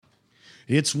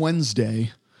It's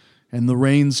Wednesday, and the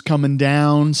rain's coming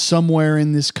down somewhere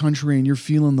in this country, and you're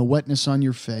feeling the wetness on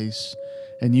your face,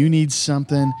 and you need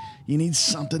something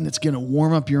that's going to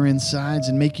warm up your insides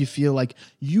and make you feel like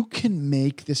you can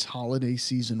make this holiday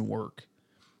season work.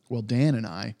 Well, Dan and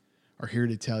I are here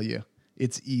to tell you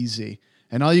it's easy.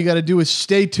 And all you got to do is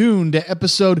stay tuned to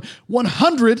episode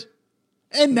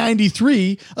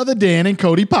 193 of the Dan and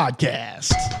Cody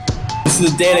podcast. This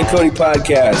is the Dan and Cody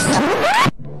podcast.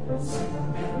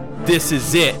 This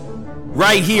is it.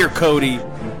 Right here, Cody.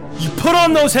 You put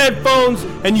on those headphones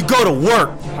and you go to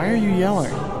work. Why are you yelling?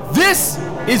 This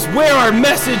is where our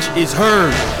message is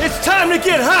heard. It's time to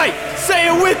get hype. Say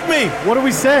it with me. What are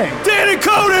we saying? Dan and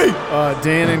Cody.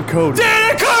 Dan and Cody.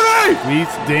 Dan and Cody.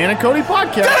 It's Dan and Cody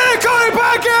podcast. Dan and Cody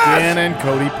podcast. Dan and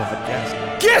Cody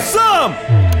podcast. Get some.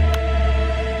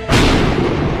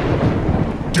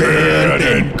 Dan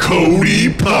and Cody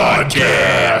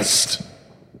podcast.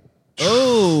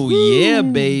 Oh, yeah,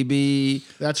 baby.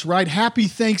 That's right. Happy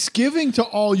Thanksgiving to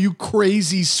all you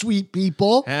crazy sweet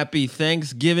people. Happy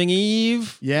Thanksgiving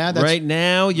Eve. Yeah, that's right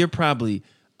now you're probably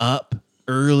up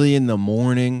early in the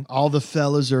morning. All the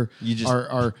fellas are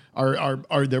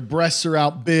their breasts are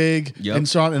out big, Yep. and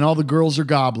so on, and all the girls are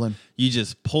gobbling. You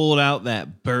just pulled out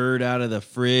that bird out of the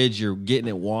fridge. You're getting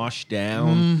it washed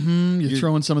down. Mm-hmm. You're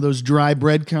throwing some of those dry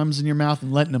breadcrumbs in your mouth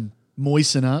and letting them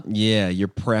moisten up. Yeah, you're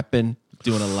prepping.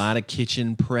 Doing a lot of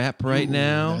kitchen prep right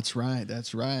now. That's right.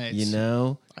 That's right. You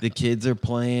know, the kids are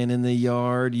playing in the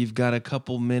yard. You've got a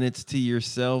couple minutes to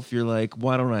yourself. You're like,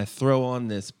 why don't I throw on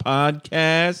this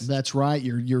podcast? That's right.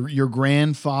 Your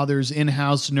grandfather's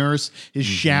in-house nurse is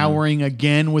showering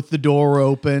again with the door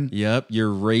open. Yep, your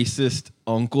racist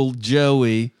Uncle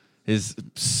Joey is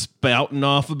spouting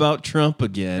off about Trump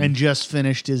again. And just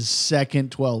finished his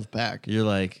second 12-pack. You're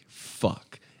like,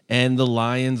 fuck. And the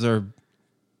Lions are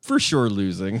for sure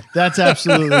losing. That's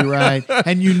absolutely right.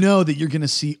 And you know that you're going to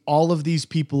see all of these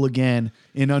people again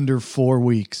in under 4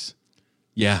 weeks.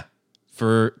 Yeah,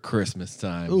 for Christmas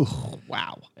time. Ooh,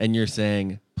 wow. And you're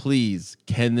saying, please,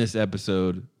 can this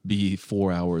episode be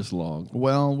 4 hours long?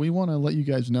 Well, we want to let you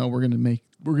guys know we're going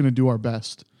to do our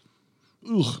best.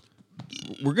 Ugh.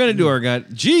 We're going to do our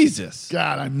God. Jesus.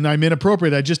 God, I'm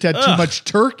inappropriate. I just had too much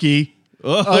turkey.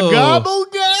 Oh. A gobble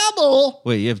gobble.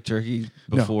 Wait, you have turkey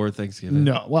before Thanksgiving?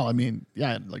 No. Well, I mean,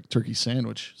 yeah, like turkey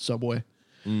sandwich, Subway.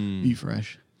 Eat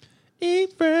fresh.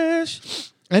 Eat fresh.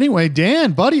 Anyway,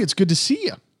 Dan, buddy, it's good to see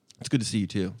you. It's good to see you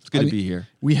too. It's good to be here.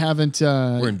 We haven't.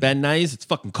 We're in Ben Nice. It's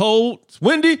fucking cold. It's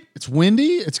windy. It's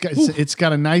windy. It's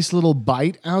got a nice little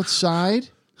bite outside.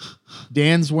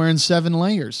 Dan's wearing 7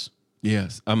 layers.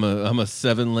 Yes, I'm a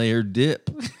 7-layer dip,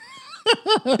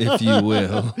 if you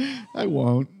will. I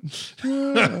won't.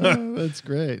 That's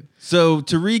great. So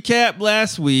to recap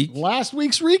last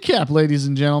week's recap, ladies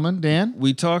and gentlemen, Dan.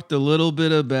 We talked a little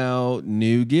bit about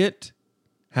Nugget,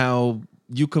 how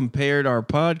you compared our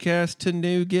podcast to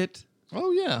Nugget.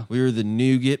 Oh, yeah. We were the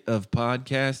Nugget of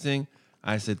podcasting.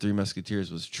 I said Three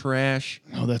Musketeers was trash.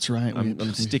 Oh, that's right.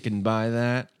 I'm sticking by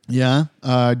that. Yeah.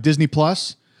 Disney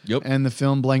Plus. Yep. And the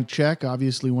film Blank Check,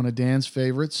 obviously one of Dan's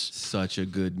favorites. Such a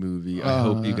good movie. I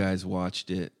hope you guys watched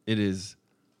it. It is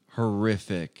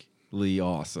horrifically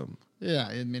awesome. Yeah,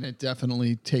 I mean, it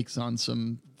definitely takes on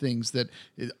some things that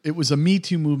it was a Me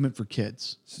Too movement for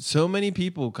kids. So many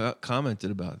people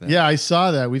commented about that. Yeah, I saw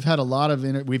that. We've had a lot of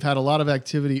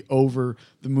activity over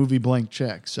the movie Blank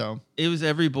Check. So it was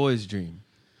every boy's dream.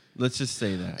 Let's just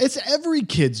say that it's every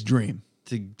kid's dream.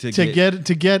 To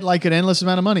get like an endless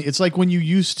amount of money. It's like when you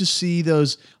used to see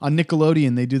those on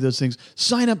Nickelodeon, they do those things.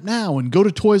 Sign up now and go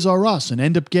to Toys R Us and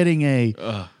end up getting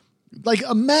like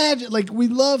imagine, like we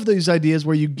love these ideas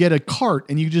where you get a cart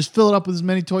and you just fill it up with as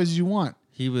many toys as you want.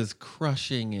 He was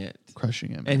crushing it.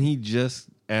 Man. And he just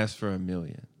asked for $1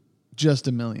 million. Just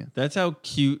 $1 million. That's how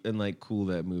cute and like cool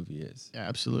that movie is. Yeah,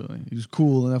 absolutely. He was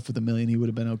cool enough with $1 million. He would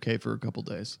have been okay for a couple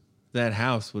days. That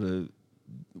house would have,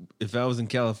 if I was in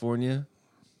California,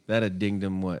 that'd have dinged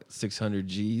him, 600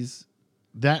 G's?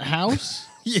 That house?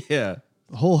 Yeah.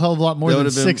 A whole hell of a lot more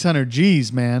than 600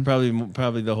 G's, man. Probably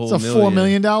the whole It's a $4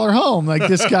 million home. Like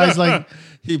this guy's like...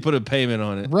 He put a payment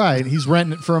on it. Right. He's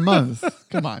renting it for a month.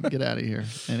 Come on, get out of here.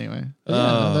 Anyway.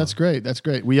 No, that's great. That's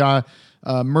great. We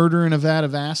murder in a vat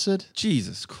of acid.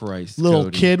 Jesus Christ. Little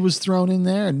Cody. kid was thrown in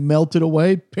there and melted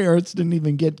away. Parents didn't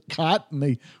even get caught and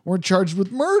they weren't charged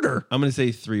with murder. I'm going to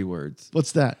say 3 words.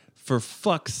 What's that? For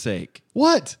fuck's sake.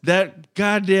 What? That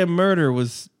goddamn murder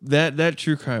was, that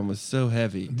true crime was so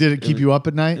heavy. Did it keep you up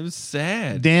at night? It was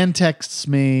sad. Dan texts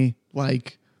me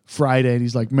like Friday and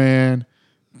he's like, man,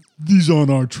 these aren't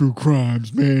our true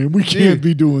crimes, man. We can't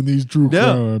be doing these true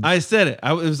crimes. I said it.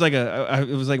 It was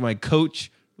like my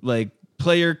coach, like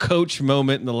player coach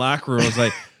moment in the locker room. I was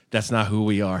like, that's not who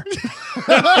we are.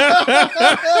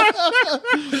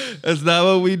 That's not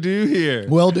what we do here.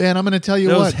 Well, Dan, I'm going to tell you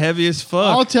that what. was heavy as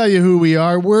fuck. I'll tell you who we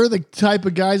are. We're the type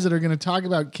of guys that are going to talk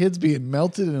about kids being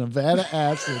melted in a vat of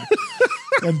acid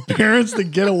and parents that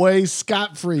get away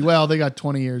scot-free. Well, they got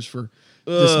 20 years for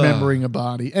dismembering a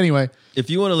body. Anyway. If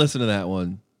you want to listen to that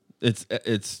one, it's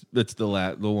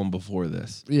the one before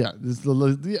this. Yeah, this is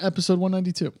the episode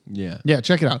 192. Yeah,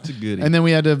 check it out. It's a goodie. And then we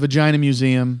had a Vagina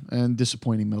Museum and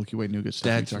disappointing Milky Way Nougat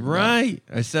stuff. That's right.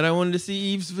 I said I wanted to see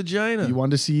Eve's vagina. You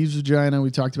wanted to see Eve's vagina.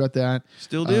 We talked about that.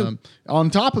 Still do.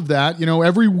 On top of that,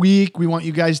 every week we want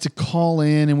you guys to call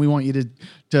in and we want you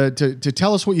to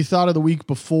tell us what you thought of the week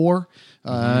before.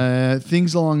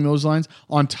 Things along those lines.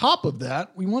 On top of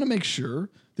that, we want to make sure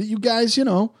that you guys,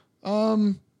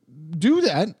 do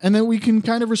that, and then we can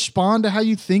kind of respond to how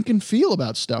you think and feel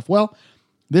about stuff. Well,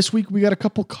 this week we got a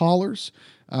couple callers,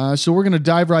 so we're going to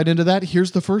dive right into that.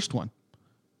 Here's the first one.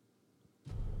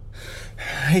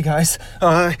 Hey guys,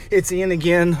 it's Ian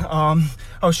again.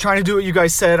 I was trying to do what you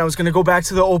guys said. I was going to go back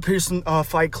to the old Pearson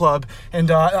Fight Club,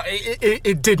 and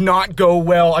it did not go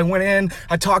well. I went in,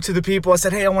 I talked to the people. I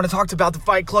said, hey, I want to talk about the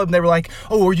Fight Club, and they were like,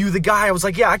 oh, are you the guy? I was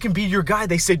like, yeah, I can be your guy.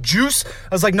 They said, juice?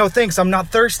 I was like, no, thanks, I'm not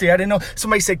thirsty. I didn't know.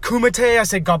 Somebody said, kumite. I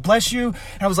said, God bless you.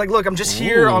 And I was like, look, I'm just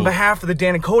here on behalf of the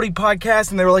Dan and Cody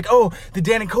podcast, and they were like, oh, the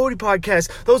Dan and Cody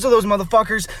podcast. Those are those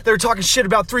motherfuckers that are talking shit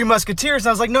about Three Musketeers. And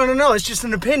I was like, no, it's just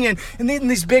an opinion. And then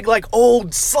these big, like,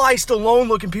 old, Sly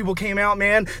Stallone-looking people came out,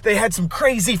 man. They had some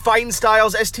crazy fighting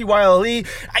styles, STYLE.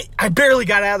 I barely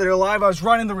got out of there alive. I was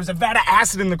running. There was a vat of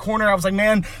acid in the corner. I was like,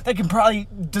 man, they can probably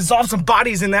dissolve some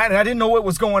bodies in that. And I didn't know what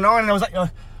was going on. And I was like,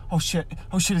 oh shit,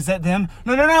 is that them?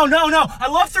 No. I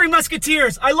love Three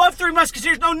Musketeers.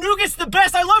 No, Nugget's the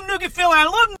best. I love Nugget Phil. I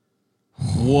love.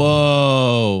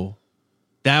 Whoa.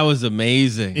 That was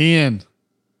amazing. Ian,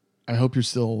 I hope you're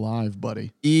still alive,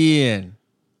 buddy. Ian,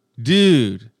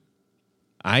 dude.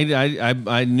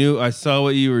 I saw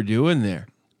what you were doing there.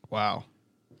 Wow.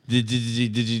 Did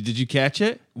you catch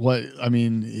it? What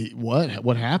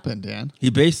happened, Dan? He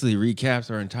basically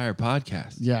recaps our entire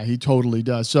podcast. Yeah, he totally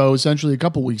does. So essentially, a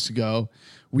couple weeks ago,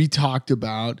 we talked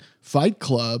about Fight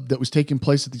Club that was taking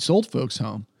place at this old folks'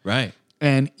 home. Right.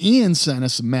 And Ian sent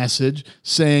us a message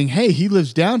saying, hey, he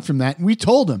lives down from that. And we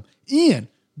told him, Ian,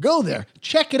 go there,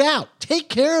 check it out, take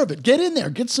care of it, get in there,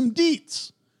 get some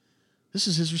deets. This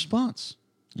is his response.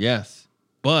 Yes,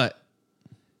 but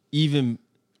he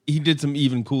did some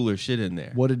even cooler shit in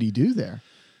there. What did he do there?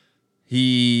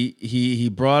 He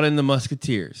brought in the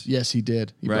Musketeers. Yes, he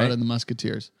did. He brought in the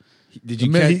Musketeers.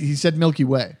 He said Milky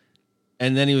Way.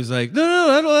 And then he was like, no,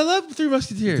 I love Three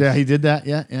Musketeers. Yeah, he did that.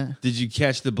 Yeah. Did you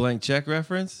catch the blank check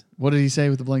reference? What did he say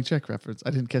with the blank check reference? I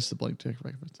didn't catch the blank check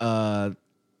reference.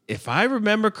 If I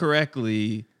remember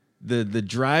correctly, the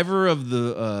driver of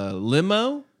the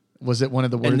limo... Was it one of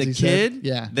the words and the he kid, said?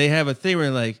 Yeah. They have a thing where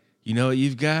like, you know what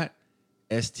you've got?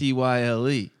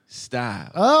 STYLE,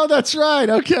 style. Oh, that's right.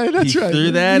 Okay, that's right. Threw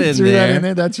that in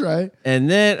there. That's right. And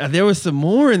then there was some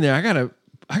more in there. I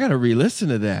gotta re-listen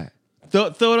to that. Throw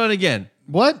it on again.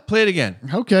 What? Play it again.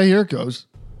 Okay, here it goes.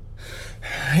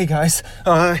 Hey guys,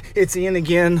 it's Ian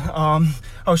again.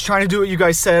 I was trying to do what you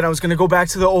guys said. I was going to go back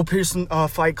to the old Pearson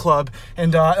Fight Club,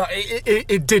 and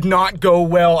it did not go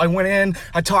well. I went in,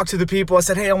 I talked to the people. I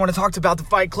said, hey, I want to talk about the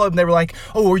Fight Club, and they were like,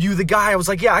 oh, are you the guy? I was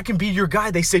like, yeah, I can be your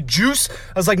guy. They said, juice?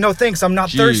 I was like, no, thanks, I'm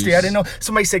not thirsty. I didn't know.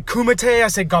 Somebody said, kumite. I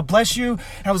said, God bless you.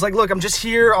 And I was like, look, I'm just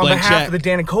here on behalf of the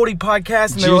Dan and Cody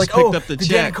podcast, and they were like, oh, the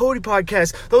Dan and Cody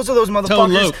podcast. Those are those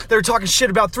motherfuckers that are talking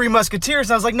shit about Three Musketeers.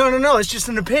 And I was like, no, it's just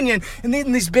an opinion. And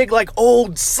then these big, like,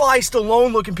 old Sly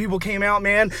Stallone-looking people came out,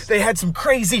 man. They had some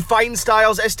crazy fighting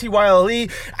styles, STYLE.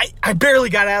 I barely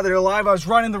got out of there alive. I was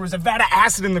running. There was a vat of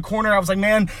acid in the corner. I was like,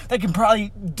 man, they can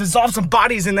probably dissolve some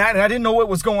bodies in that. And I didn't know what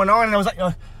was going on. And I was like,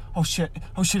 oh shit,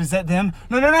 is that them?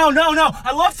 No.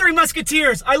 I love Three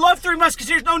Musketeers.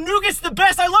 No, Nugget's the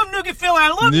best. I love Nugget Phil. I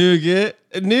love Nugget.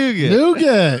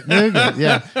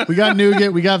 Yeah, we got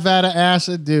Nugget. We got vat of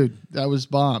acid. Dude, that was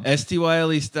bomb.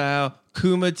 STYLE style,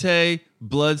 Kumite,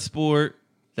 Bloodsport.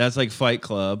 That's like Fight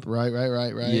Club. Right.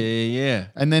 Yeah.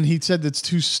 And then he said that's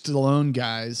two Stallone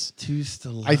guys.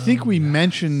 I think we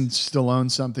mentioned Stallone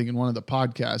something in one of the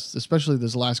podcasts, especially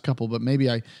this last couple, but maybe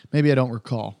I don't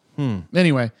recall.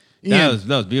 Anyway, Ian,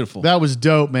 that was beautiful. That was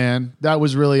dope, man. That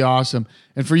was really awesome.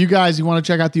 And for you guys who want to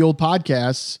check out the old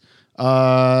podcasts,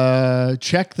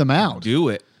 check them out. Do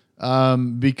it.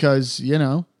 Because,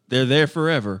 they're there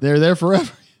forever.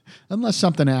 unless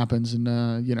something happens and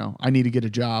I need to get a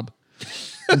job.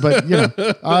 But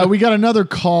we got another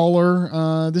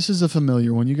caller. This is a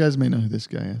familiar one. You guys may know who this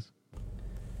guy is.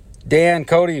 Dan,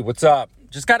 Cody, what's up?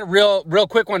 Just got a real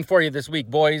quick one for you this week,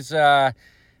 boys. I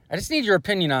just need your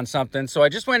opinion on something. So I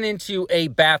just went into a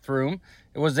bathroom.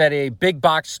 It was at a big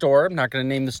box store. I'm not going to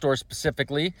name the store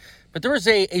specifically. But there was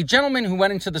a gentleman who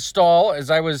went into the stall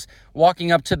as I was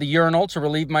walking up to the urinal to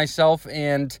relieve myself.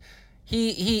 And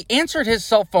he answered his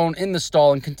cell phone in the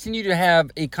stall and continued to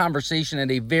have a conversation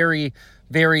at a very,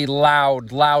 very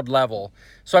loud level.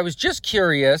 So I was just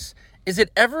curious, is it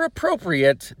ever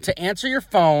appropriate to answer your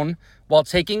phone while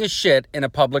taking a shit in a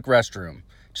public restroom?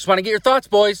 Just want to get your thoughts,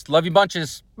 boys. Love you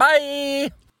bunches.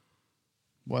 Bye.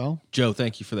 Well, Joe,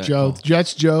 thank you for that. Joe, call.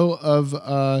 Jets Joe of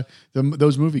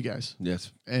those movie guys.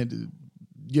 Yes. And,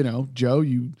 Joe,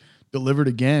 you delivered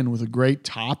again with a great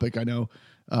topic. I know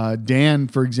Dan,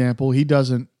 for example, he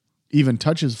doesn't even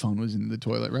touch his phone when he's in the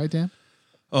toilet, right, Dan?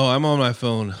 Oh, I'm on my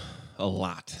phone a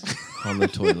lot on the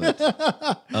toilet.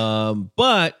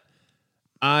 But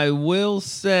I will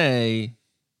say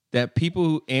that people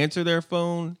who answer their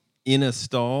phone in a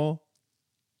stall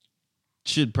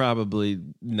should probably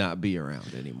not be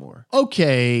around anymore.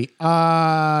 Okay,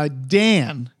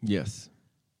 Dan. Yes.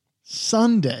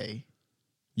 Sunday,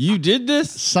 You did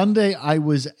this? Sunday, I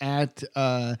was at.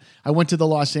 I went to the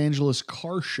Los Angeles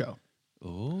Car Show.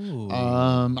 Oh.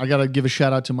 I got to give a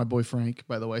shout out to my boy Frank,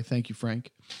 by the way. Thank you, Frank.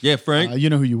 Yeah, Frank.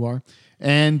 You know who you are.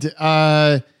 And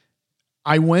I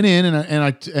went in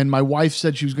and my wife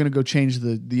said she was going to go change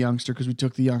the youngster because we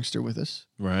took the youngster with us.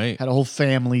 Right. Had a whole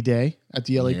family day at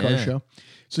the LA Car Yeah. Show.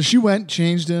 So she went,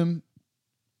 changed him,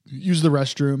 used the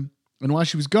restroom. And while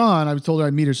she was gone, I told her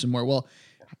I'd meet her somewhere. Well,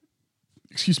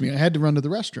 excuse me, I had to run to the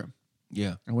restroom.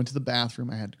 Yeah. I went to the bathroom.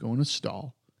 I had to go in a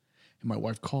stall. And my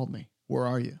wife called me. Where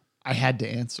are you? I had to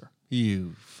answer.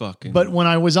 You fucking. But when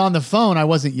I was on the phone, I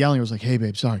wasn't yelling. I was like, hey,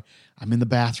 babe, sorry. I'm in the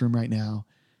bathroom right now.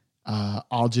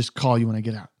 I'll just call you when I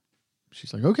get out.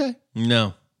 She's like, okay.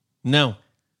 No.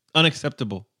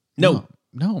 Unacceptable. No.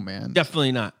 No, man.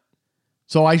 Definitely not.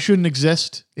 So I shouldn't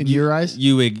exist in your eyes?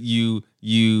 You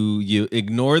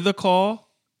ignore the call,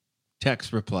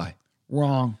 text reply.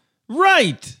 Wrong.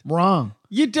 Right. Wrong.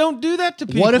 You don't do that to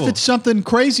people. What if it's something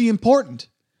crazy important?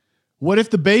 What if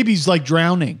the baby's like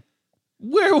drowning?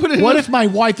 Where would it? What if my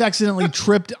wife accidentally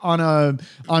tripped on a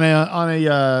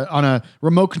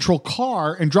remote control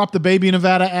car and dropped the baby in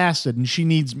Nevada acid and she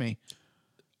needs me?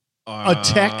 A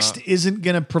text isn't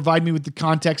going to provide me with the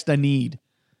context I need.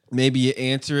 Maybe you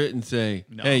answer it and say,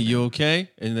 "Hey, you okay?"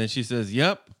 And then she says,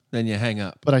 "Yep." Then you hang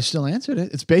up. But I still answered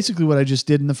it. It's basically what I just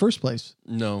did in the first place.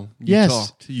 No.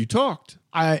 Yes. You talked.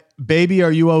 Baby,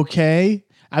 are you okay?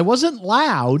 I wasn't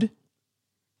loud.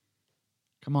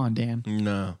 Come on, Dan.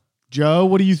 No. Joe,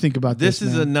 what do you think about this?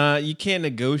 This is man? you can't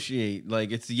negotiate.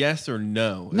 Like, it's yes or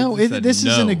no. No, this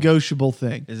is a negotiable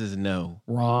thing. This is no.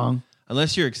 Wrong.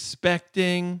 Unless you're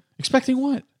expecting Expecting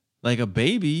what? like a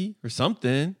baby or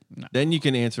something, then you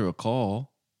can answer a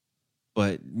call.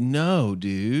 But no,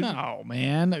 dude. No,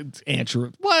 man.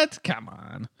 Answer what? Come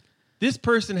on. This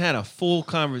person had a full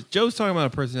conversation. Joe's talking about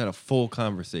a person who had a full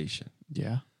conversation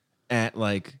Yeah. at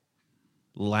like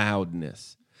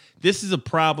loudness. This is a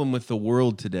problem with the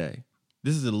world today.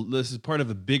 This is part of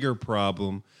a bigger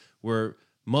problem where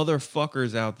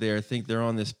motherfuckers out there think they're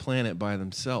on this planet by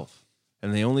themselves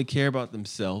and they only care about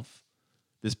themselves.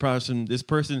 This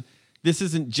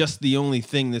isn't just the only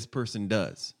thing this person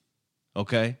does.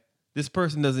 Okay? This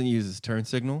person doesn't use his turn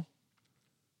signal.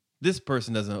 This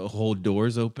person doesn't hold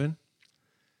doors open.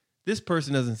 This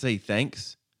person doesn't say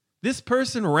thanks. This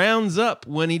person rounds up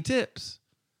when he tips.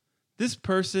 This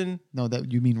person. No,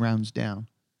 that you mean rounds down.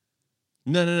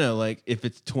 No. Like if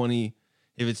it's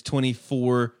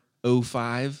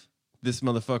 24.05, this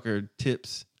motherfucker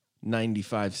tips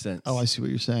 95 cents. Oh, I see what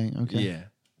you're saying. Okay. Yeah.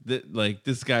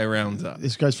 This guy rounds up.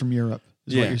 This guy's from Europe,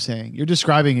 is Yeah. what you're saying. You're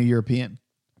describing a European.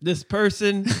 This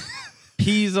person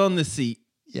pees on the seat.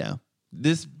 Yeah.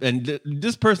 This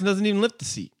person doesn't even lift the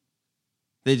seat.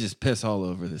 They just piss all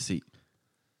over the seat.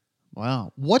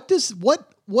 Wow. What are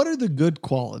the good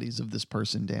qualities of this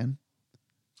person, Dan?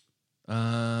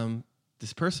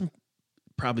 This person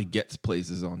probably gets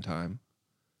places on time.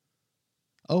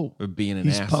 Oh, Or being an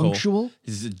he's asshole. punctual?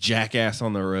 He's a jackass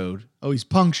on the road. Oh, he's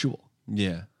punctual.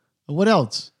 Yeah. What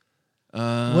else?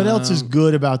 What else is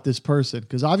good about this person?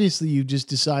 Because obviously you just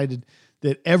decided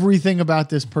that everything about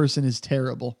this person is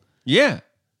terrible. Yeah.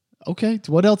 Okay,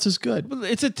 what else is good? Well,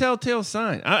 it's a telltale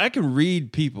sign. I can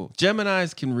read people.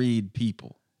 Geminis can read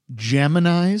people.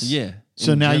 Geminis? Yeah.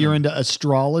 So In now you're Gemini. into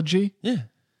astrology? Yeah.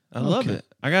 I love Okay. it.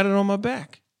 I got it on my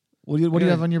back. What do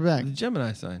you have on your back? The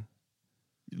Gemini sign.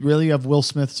 Really, you have Will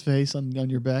Smith's face on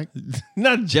your back?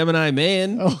 Not Gemini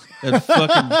Man. Oh. That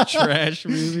fucking trash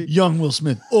movie. Young Will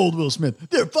Smith, old Will Smith,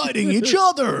 they're fighting each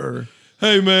other.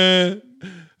 Hey, man.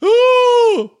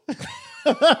 Ooh.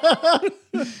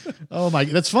 Oh my!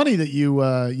 That's funny that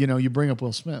you bring up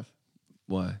Will Smith.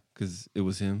 Why? Because it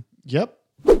was him. Yep.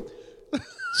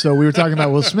 So we were talking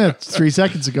about Will Smith 3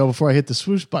 seconds ago before I hit the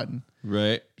swoosh button.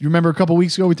 Right. You remember a couple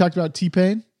weeks ago we talked about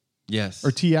T-Pain Yes.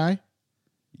 or T.I.?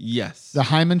 Yes. The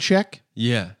hymen check.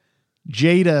 Yeah.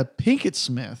 Jada Pinkett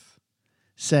Smith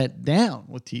sat down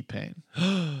with T-Pain.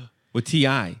 With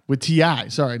T.I. With T.I.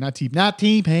 Sorry, not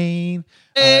T-Pain.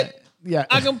 Hey, Yeah.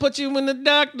 I can put you in the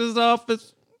doctor's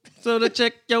office so to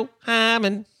check your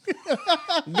hymen.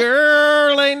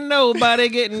 Girl, ain't nobody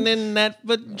getting in that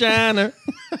vagina.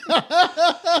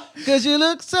 Cause you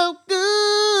look so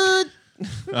good.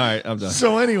 All right, I'm done.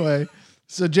 So anyway,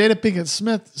 Jada Pinkett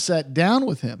Smith sat down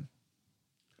with him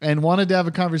and wanted to have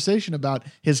a conversation about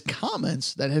his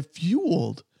comments that have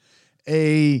fueled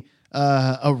a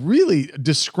really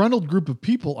disgruntled group of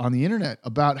people on the internet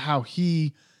about how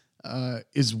he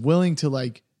is willing to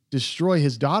like destroy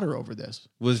his daughter over this.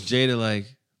 Was Jada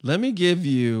like, let me give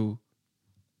you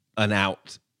an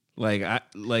out?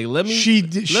 Let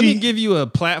me give you a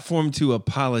platform to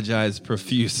apologize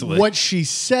profusely. What she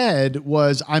said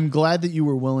was, I'm glad that you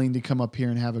were willing to come up here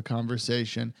and have a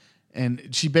conversation.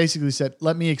 And she basically said,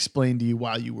 let me explain to you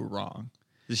why you were wrong.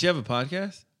 Does she have a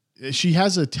podcast? She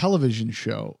has a television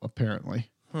show,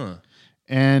 apparently. Huh.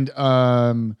 And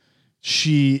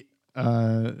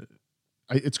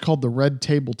it's called The Red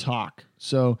Table Talk.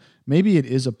 So maybe it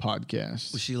is a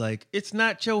podcast. Was she like, it's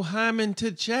not your hymen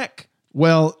to check?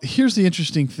 Well, here's the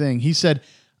interesting thing. He said,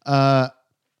 I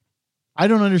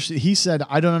don't understand. He said,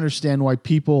 I don't understand why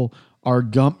people are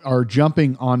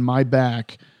jumping on my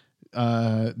back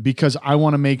because I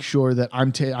want to make sure that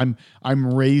I'm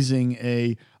raising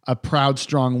a proud,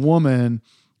 strong woman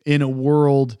in a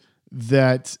world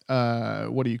that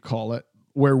what do you call it?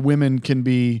 Where women can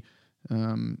be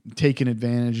taken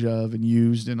advantage of and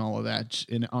used and all of that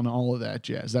on all of that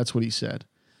jazz. That's what he said.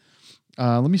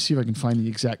 Let me see if I can find the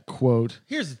exact quote.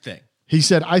 Here's the thing. He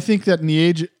said, I think that in the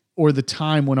age or the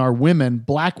time when our women,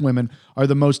 black women, are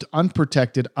the most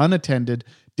unprotected, unattended,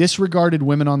 disregarded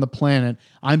women on the planet,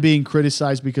 I'm being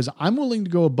criticized because I'm willing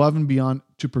to go above and beyond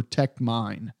to protect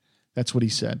mine. That's what he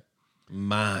said.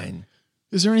 Mine.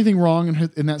 Is there anything wrong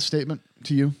in that statement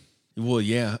to you? Well,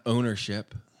 yeah.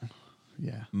 Ownership.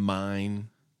 Yeah. Mine.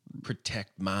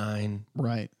 Protect mine.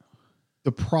 Right.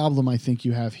 The problem I think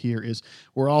you have here is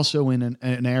we're also in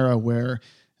an era where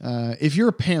if you're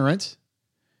a parent,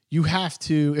 you have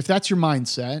to, if that's your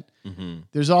mindset,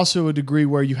 there's also a degree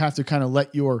where you have to kind of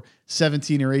let your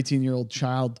 17 or 18-year-old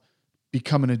child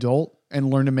become an adult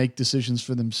and learn to make decisions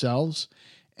for themselves.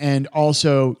 And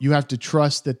also you have to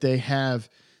trust that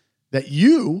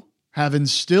you have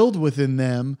instilled within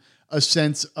them a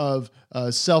sense of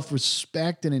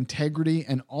self-respect and integrity,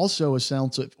 and also a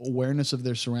sense of awareness of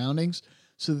their surroundings,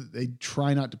 so that they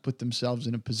try not to put themselves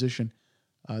in a position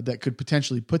that could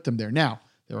potentially put them there. Now,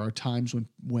 there are times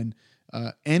when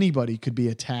anybody could be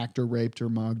attacked or raped or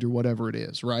mugged or whatever it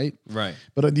is, right? Right.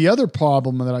 But the other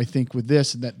problem that I think with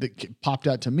this that popped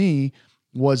out to me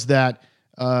was that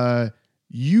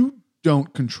you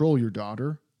don't control your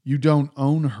daughter. You don't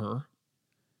own her.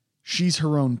 She's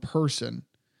her own person.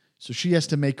 So she has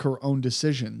to make her own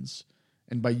decisions.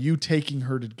 And by you taking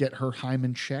her to get her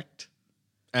hymen checked,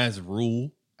 as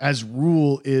rule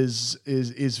is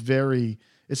very,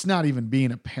 it's not even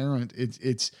being a parent.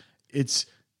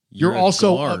 You're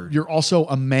also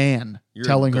a man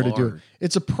telling her to do it.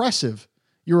 It's oppressive.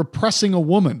 You're oppressing a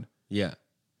woman. Yeah.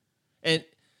 And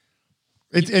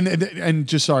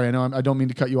just sorry, I know I don't mean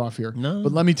to cut you off here. No.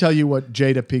 But let me tell you what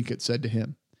Jada Pinkett said to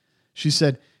him. She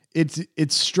said,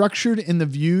 It's structured in the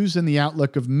views and the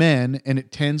outlook of men, and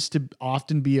it tends to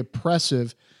often be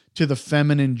oppressive to the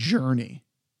feminine journey.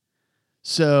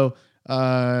 So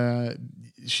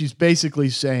she's basically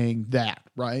saying that,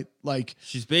 right? Like,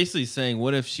 she's basically saying,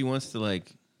 what if she wants to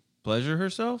like pleasure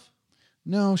herself?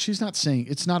 No, she's not saying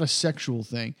it's not a sexual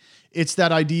thing. It's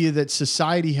that idea that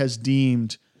society has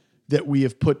deemed that we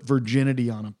have put virginity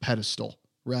on a pedestal,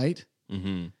 right?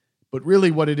 Mm-hmm. But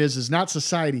really what it is not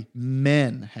society,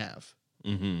 men have.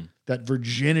 Mm-hmm. That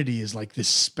virginity is like this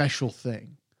special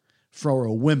thing for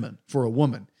a woman.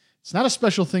 It's not a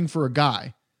special thing for a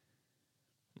guy.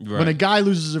 Right. When a guy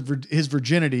loses his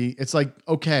virginity, it's like,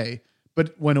 okay.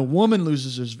 But when a woman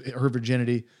loses her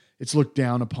virginity, it's looked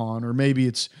down upon, or maybe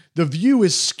the view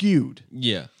is skewed.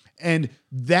 Yeah. And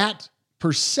that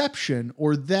perception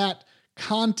or that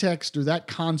context or that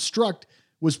construct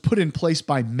was put in place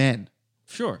by men.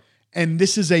 Sure. And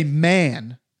this is a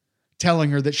man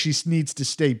telling her that she needs to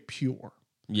stay pure.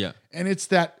 Yeah. And it's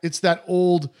that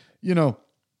old,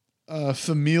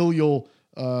 familial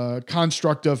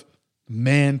construct of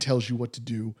man tells you what to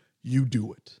do, you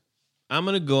do it. I'm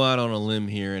going to go out on a limb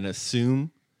here and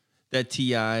assume that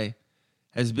T.I.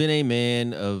 has been a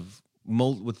man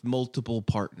with multiple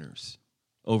partners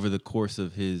over the course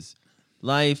of his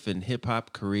life and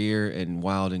hip-hop career and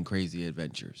wild and crazy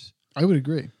adventures. I would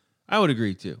agree. I would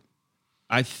agree, too.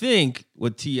 I think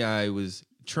what T.I. was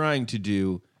trying to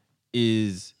do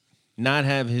is not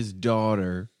have his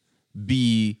daughter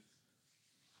be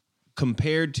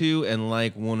compared to and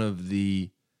like one of the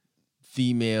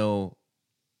female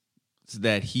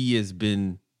that he has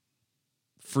been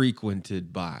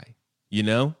frequented by,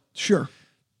 Sure.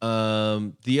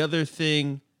 The other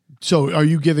thing. So are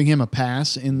you giving him a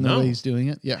pass in the way he's doing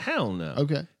it? Yeah. Hell no.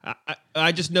 Okay.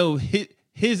 I just know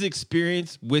his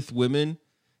experience with women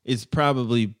is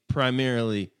probably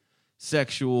primarily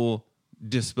sexual,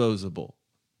 disposable,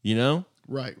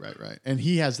 Right. And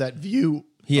he has that view.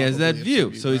 He has that probably view.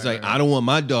 of So he's right. I don't want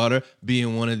my daughter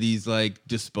being one of these like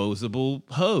disposable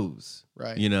hoes.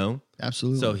 Right. So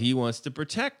Absolutely. he wants to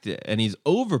protect it, and he's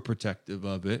overprotective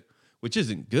of it, which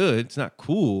isn't good. It's not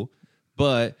cool.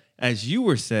 But as you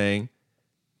were saying,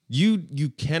 you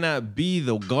cannot be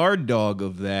the guard dog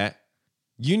of that.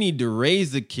 You need to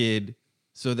raise the kid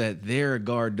so that they're a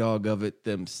guard dog of it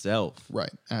themselves. Right.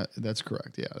 That's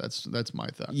correct. Yeah, that's my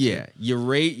thought. Yeah, you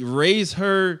raise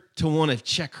her to want to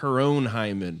check her own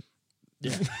hymen.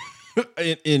 Yeah.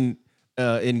 in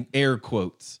air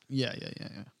quotes. Yeah.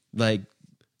 Like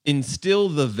instill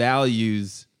the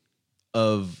values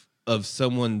of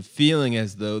someone feeling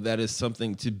as though that is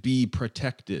something to be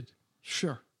protected.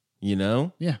 Sure.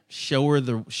 Yeah. Show her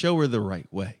the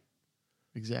right way.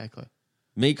 Exactly.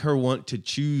 Make her want to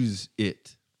choose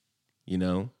it.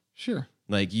 Sure.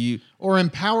 Like you, Or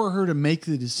empower her to make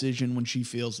the decision when she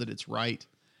feels that it's right.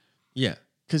 yeah.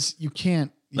 Because you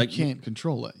can't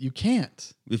control it. You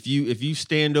can't. If you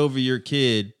stand over your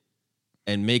kid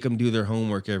and make them do their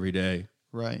homework every day,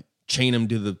 Right. chain them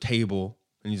to the table,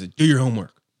 and you say, do your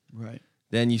homework. Right.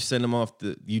 Then you send them off.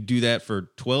 You do that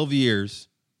for 12 years.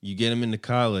 You get them into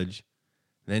college.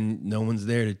 Then no one's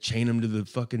there to chain them to the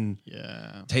fucking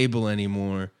table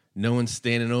anymore. No one's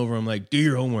standing over them like, do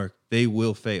your homework. They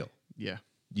will fail. Yeah.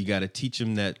 You got to teach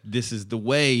them that this is the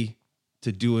way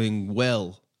to doing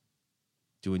well.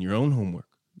 Doing your own homework.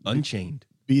 Unchained.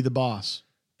 Be the boss.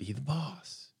 Be the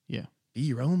boss. Yeah. Be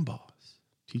your own boss.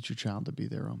 Teach your child to be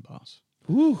their own boss.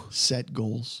 Woo. Set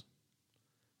goals.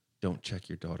 Don't check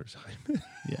your daughter's hymen.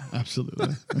 Yeah,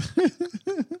 absolutely.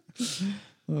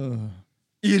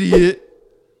 Idiot.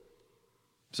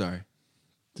 Sorry.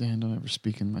 Dan, don't ever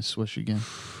speak in my swish again.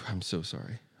 I'm so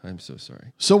sorry.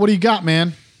 So what do you got,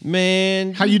 man?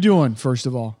 Man. How you doing, first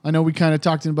of all? I know we kind of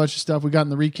talked in a bunch of stuff. We got in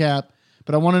the recap,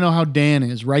 but I want to know how Dan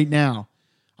is right now.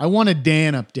 I want a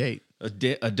Dan update. A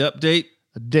update?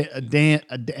 A Dan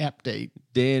update.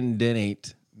 Dan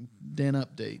Denate. Dan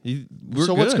update. We're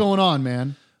so good. what's going on,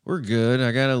 man? We're good.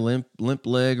 I got a limp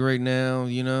leg right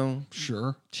now,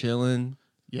 Sure. chilling,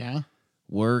 Yeah.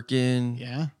 working,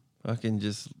 Yeah. fucking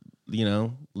just,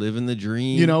 living the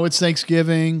dream. It's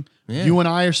Thanksgiving. Yeah. You and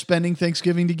I are spending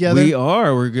Thanksgiving together. We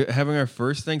are. We're having our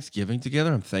first Thanksgiving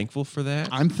together. I'm thankful for that.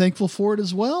 I'm thankful for it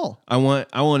as well. I want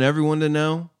everyone to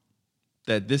know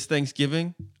that this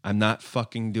Thanksgiving, I'm not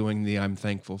fucking doing the I'm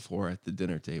thankful for at the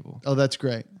dinner table. Oh, that's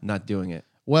great. Not doing it.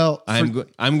 Well,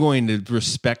 I'm going to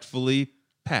respectfully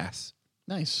pass.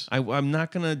 nice. I'm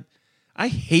not gonna. I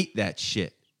hate that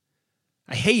shit.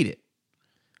 I hate it.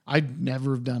 I'd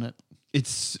never have done it.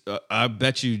 It's. I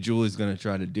bet you Julie's gonna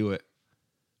try to do it.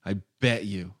 I bet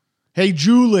you. Hey,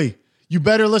 Julie, you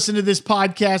better listen to this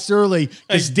podcast early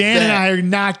because Dan and I are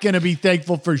not going to be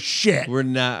thankful for shit. We're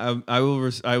not. I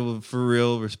will for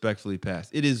real respectfully pass.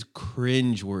 It is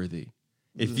cringeworthy.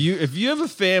 If you have a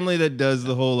family that does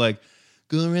the whole like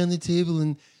go around the table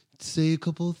and say a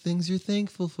couple of things you're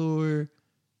thankful for,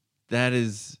 that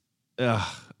is.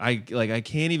 I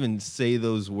can't even say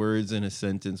those words in a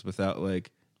sentence without like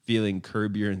feeling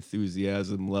Curb Your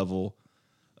Enthusiasm level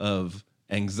of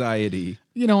anxiety.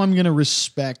 I'm going to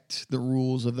respect the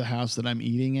rules of the house that I'm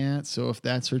eating at. So if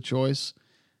that's her choice,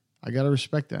 I got to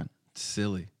respect that. It's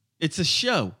silly. It's a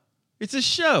show. It's a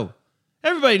show.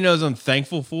 Everybody knows I'm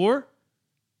thankful for.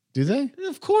 Do they?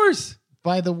 Of course.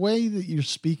 By the way that you're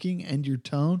speaking and your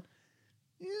tone,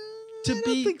 I don't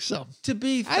think so.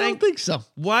 I don't think so.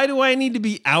 Why do I need to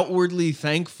be outwardly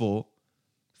thankful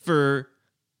for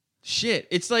Shit,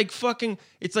 it's like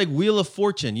Wheel of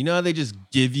Fortune. You know how they just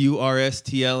give you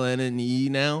RSTLN and E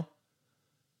now?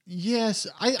 Yes,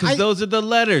 Because those are the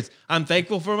letters. I'm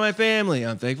thankful for my family.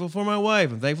 I'm thankful for my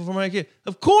wife. I'm thankful for my kid.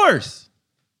 Of course.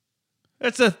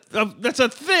 That's a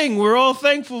thing we're all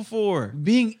thankful for.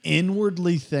 Being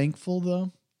inwardly thankful,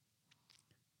 though,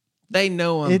 They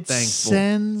know I'm it thankful.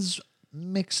 sends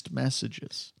mixed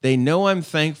messages. They know I'm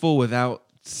thankful without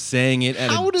saying it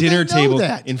at How a do dinner they know table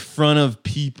that? in front of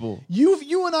people.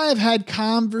 You and I have had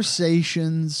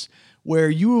conversations where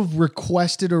you have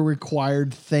requested or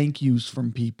required thank yous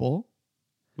from people.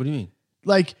 What do you mean?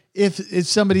 Like if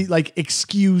somebody like,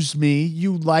 excuse me,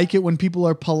 you like it when people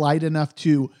are polite enough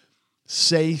to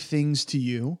say things to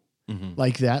you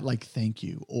like that, like thank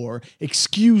you or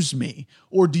excuse me,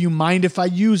 or do you mind if I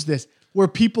use this? Where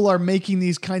people are making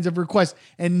these kinds of requests.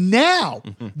 And now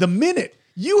the minute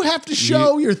you have to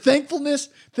show your thankfulness,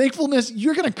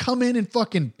 you're going to come in and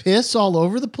fucking piss all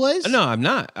over the place? No, I'm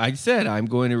not. I said I'm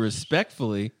going to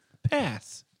respectfully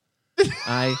pass.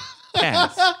 I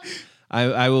pass.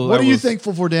 I will. What I are you will-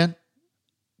 thankful for, Dan?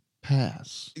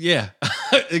 Pass. Yeah,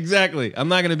 exactly. I'm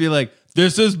not going to be like,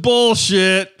 this is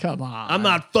bullshit. Come on. I'm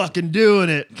not fucking doing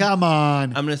it. Come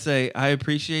on. I'm going to say, I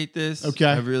appreciate this. Okay.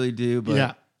 I really do, but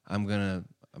Yeah. I'm going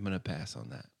to pass on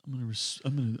that. I'm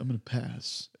gonna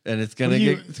pass. And it's What going do to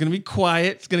you- it's going to be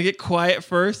quiet. It's going to get quiet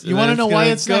first. You want to know why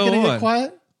it's not going to get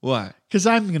quiet? Why? Because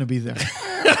I'm going to be there.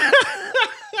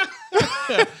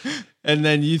 And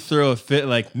then you throw a fit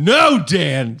like, no,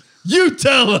 Dan, you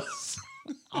tell us.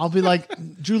 I'll be like,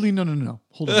 Julie, no.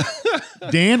 Hold on.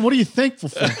 Dan, what are you thankful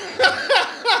for?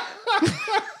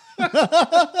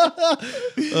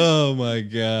 Oh, my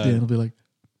God. Dan will be like,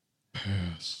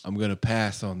 I'm going to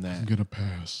pass on that. I'm going to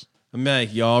pass. I'm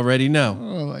like, you already know.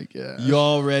 Oh, my God. You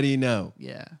already know.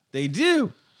 Yeah. They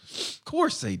do. Of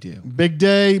course they do. Big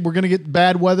day. We're going to get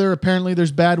bad weather. Apparently,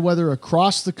 there's bad weather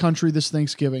across the country this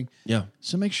Thanksgiving. Yeah.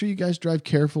 So make sure you guys drive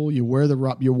careful. You wear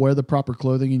the proper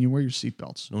clothing and you wear your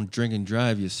seatbelts. Don't drink and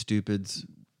drive, you stupids.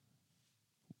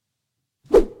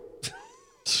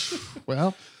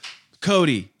 Well,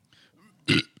 Cody.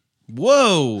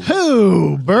 Whoa.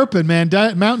 who burping, man?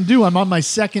 Mountain Dew. I'm on my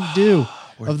second dew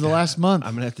of the last month.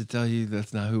 I'm going to have to tell you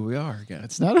that's not who we are again.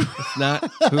 It's not. It's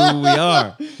not who we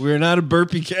are. We're not a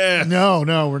burpee cast. No,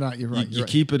 we're not. You're right. You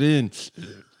keep it in.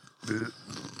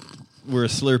 We're a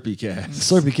slurpee cast.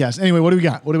 Slurpee cast. Anyway, what do we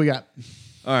got?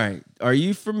 All right. Are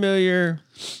you familiar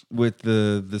with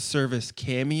the service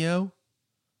Cameo?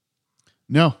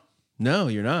 No, No,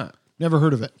 you're not. never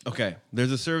heard of it. Okay.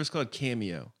 There's a service called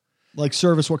Cameo. Like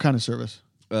service? What kind of service?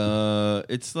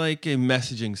 It's like a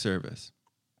messaging service.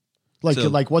 Like So-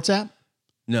 like WhatsApp?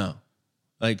 No.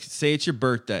 Like, say it's your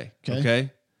birthday. Okay.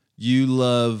 Okay. You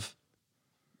love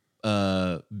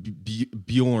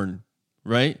Bjorn,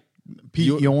 right?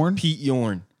 Pete Yorn? Pete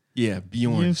Yorn. Yeah,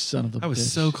 Bjorn. You son of a I was bitch.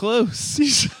 so close.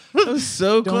 I was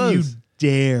so Don't close. you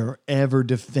dare ever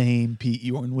defame Pete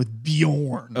Yorn with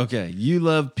Bjorn. Okay, you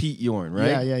love Pete Yorn,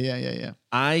 right? Yeah.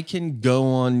 I can go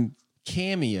on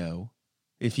Cameo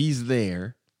if he's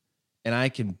there, and I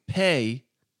can pay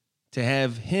to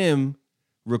have him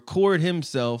record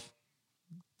himself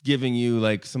giving you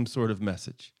like some sort of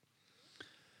message.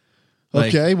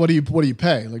 Like, Okay, what do you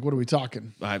pay? Like, what are we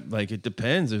talking? like it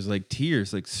depends. There's like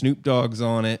tiers, like Snoop Dogg's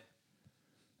on it.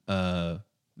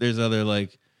 There's other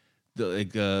like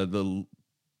the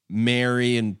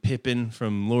Mary and Pippin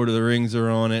from Lord of the Rings are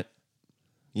on it.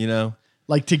 You know?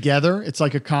 Like together? It's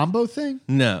like a combo thing?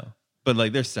 No, but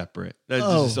like they're separate. That's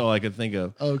Oh. just all I could think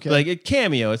of. Okay. Like a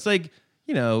Cameo. It's like,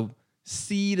 you know,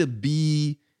 C to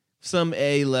B, some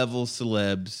A level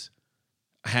celebs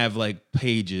have like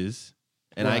pages,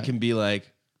 and I Right. can be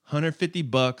like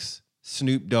 $150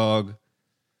 Snoop Dogg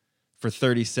for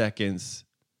 30 seconds.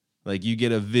 Like you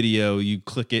get a video, you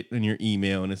click it in your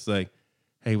email, and it's like,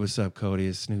 hey, what's up, Cody?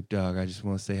 It's Snoop Dogg. I just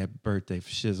want to say happy birthday for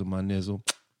Shizzle my nizzle.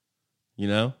 You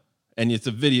know? And it's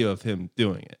a video of him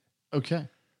doing it. Okay.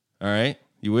 All right?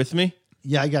 You with me?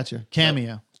 Yeah, I got you.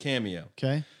 Cameo. Cameo.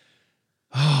 Okay.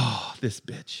 Oh, this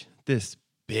bitch. This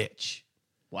bitch.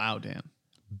 Wow, Dan.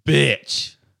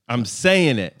 Bitch. I'm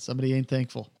saying it. Somebody ain't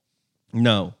thankful.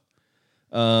 No.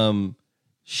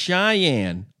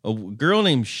 Cheyenne, a girl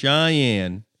named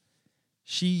Cheyenne,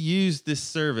 she used this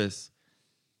service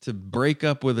to break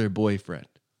up with her boyfriend.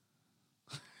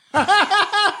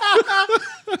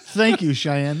 Thank you,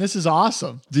 Cheyenne. This is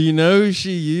awesome. Do you know who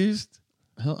she used?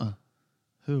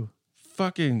 Who?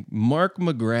 Fucking Mark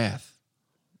McGrath.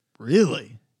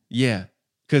 Really? Yeah.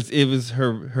 Because it was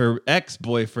her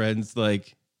ex-boyfriend's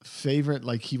like, Favorite?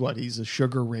 Like he's a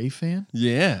Sugar Ray fan?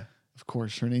 yeah. Of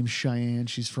course. Her name's Cheyenne.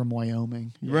 She's from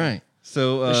Wyoming. Yeah. Right.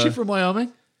 So Is she from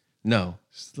Wyoming? no.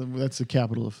 That's the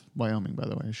capital of Wyoming, by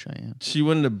the way, is Cheyenne. She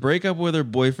wanted to break up with her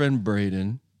boyfriend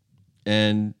Braden,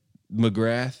 and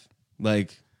McGrath,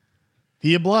 like,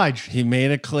 He obliged. he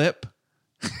made a clip.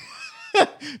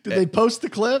 Did they post the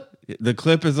clip? The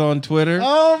clip is on Twitter.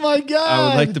 Oh my God. I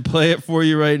would like to play it for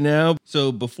you right now.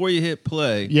 So before you hit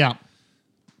play, Yeah.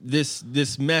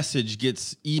 this message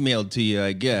gets emailed to you,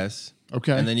 I guess.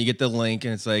 Okay. And then you get the link,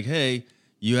 and it's like, hey,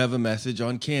 you have a message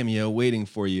on Cameo waiting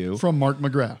for you From Mark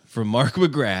McGrath. from Mark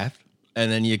McGrath.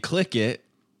 And then you click it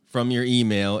from your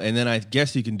email, and then I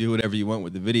guess you can do whatever you want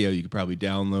with the video. You could probably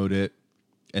download it,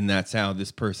 and that's how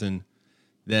this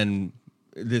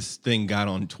thing got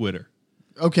on Twitter.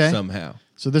 Okay. Somehow.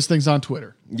 So this thing's on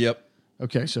Twitter. Yep.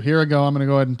 Okay, so here I go. I'm going to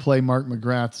go ahead and play Mark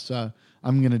McGrath's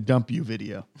I'm going to dump you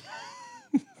video.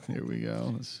 Here we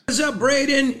go. What's up,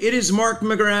 Braden? It is Mark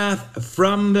McGrath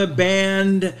from the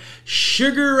band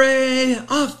Sugar Ray,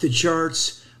 off the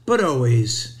charts, but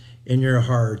always in your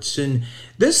hearts. And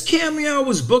this cameo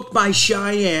was booked by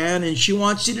Cheyenne, and she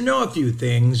wants you to know a few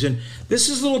things. And this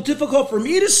is a little difficult for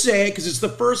me to say because it's the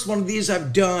first one of these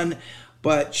I've done,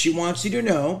 but she wants you to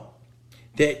know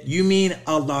that you mean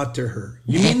a lot to her.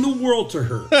 You mean the world to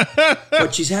her.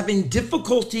 But she's having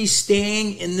difficulty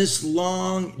staying in this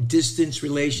long distance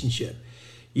relationship.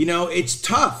 You know, it's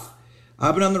tough.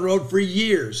 I've been on the road for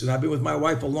years, and I've been with my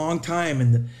wife a long time.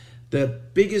 And the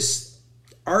biggest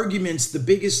arguments, the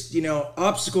biggest,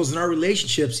 obstacles in our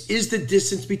relationships is the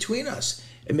distance between us.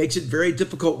 It makes it very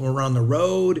difficult when we're on the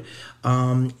road,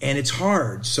 and it's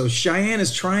hard. So Cheyenne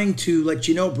is trying to let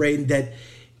you know, Braden, that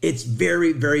it's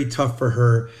very, very tough for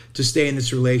her to stay in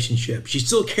this relationship. She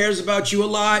still cares about you a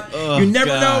lot. Oh, you never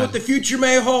God. know what the future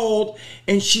may hold.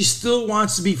 And she still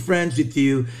wants to be friends with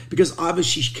you because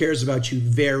obviously she cares about you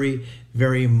very,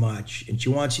 very much. And she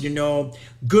wants you to know,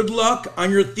 good luck on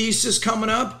your thesis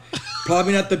coming up.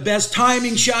 Probably not the best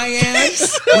timing, Cheyenne,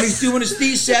 when he's doing his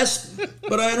thesis,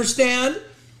 but I understand.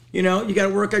 You got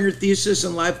to work on your thesis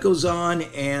and life goes on.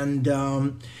 And,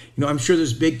 I'm sure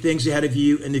there's big things ahead of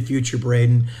you in the future,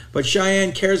 Braden. But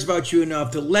Cheyenne cares about you enough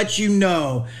to let you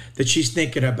know that she's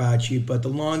thinking about you. But the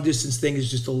long distance thing is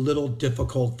just a little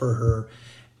difficult for her.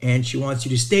 And she wants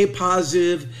you to stay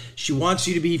positive. She wants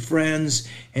you to be friends.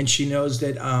 And she knows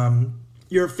that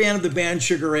you're a fan of the band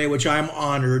Sugar Ray, which I'm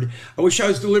honored. I wish I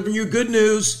was delivering you good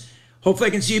news. Hopefully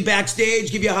I can see you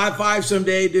backstage, give you a high five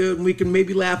someday, dude, and we can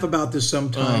maybe laugh about this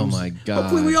sometimes. Oh, my God.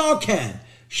 Hopefully we all can.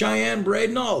 Cheyenne,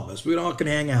 Braden, all of us. We all can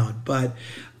hang out. But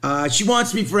she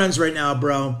wants to be friends right now,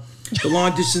 bro. The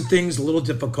long distance thing's a little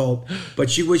difficult, but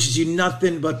she wishes you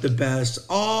nothing but the best.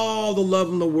 All the love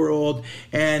in the world.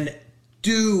 And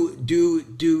do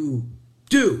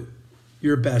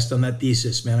your best on that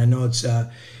thesis, man. I know it's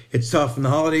tough in the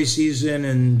holiday season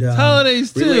and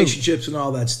holidays too. Relationships and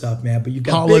all that stuff, man. But you've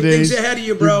got Holidays. big things ahead of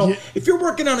you, bro. If you're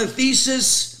working on a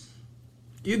thesis,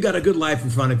 you've got a good life in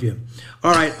front of you.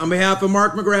 All right, on behalf of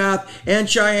Mark McGrath and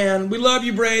Cheyenne, we love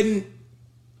you, Braden.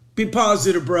 Be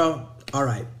positive, bro. All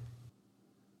right.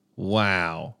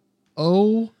 Wow.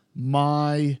 Oh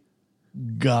my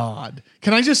God.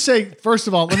 Can I just say, first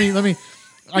of all, let me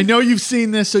I know you've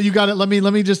seen this, so you got it. Let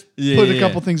me just put a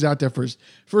couple things out there first.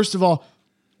 First of all,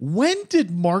 when did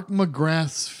Mark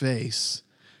McGrath's face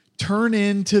turn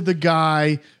into the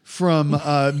guy from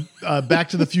Back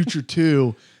to the Future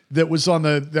 2 that was on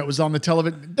the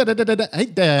television?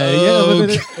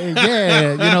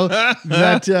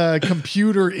 That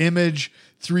computer image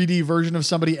 3D version of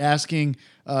somebody asking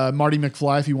Marty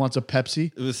McFly if he wants a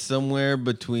Pepsi. It was somewhere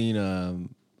between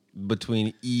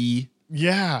E.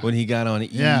 Yeah. When he got on E.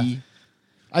 Yeah.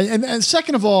 And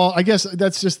second of all, I guess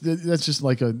that's just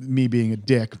like me being a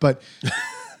dick. But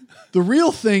the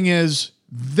real thing is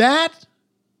that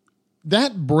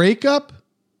breakup,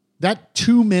 that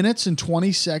 2 minutes and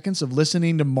 20 seconds of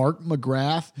listening to Mark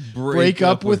McGrath break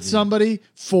up with somebody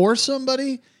for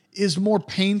somebody is more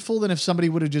painful than if somebody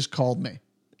would have just called me.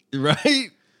 Right?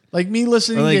 Like me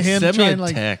listening to him send me trying a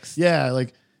text. Yeah,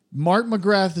 like Mark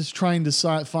McGrath is trying to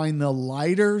find the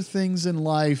lighter things in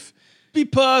life. Be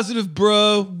positive,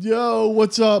 bro. Yo,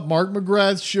 what's up? Mark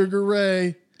McGrath, Sugar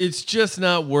Ray. It's just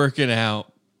not working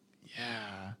out.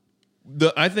 Yeah.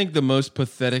 I think the most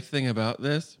pathetic thing about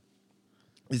this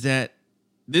is that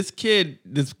this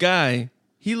guy,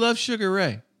 he loves Sugar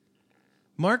Ray.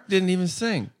 Mark didn't even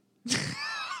sing.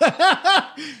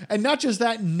 And not just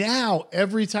that, now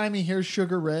every time he hears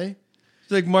Sugar Ray,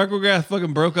 it's like Mark McGrath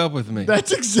fucking broke up with me.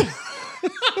 that's exactly.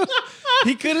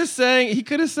 He could have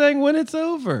sang When It's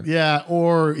Over. Yeah,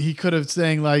 or he could have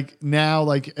sang like now,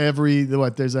 like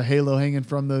there's a halo hanging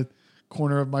from the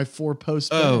corner of my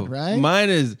 4-post bed, right? Mine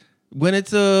is When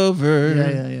it's over.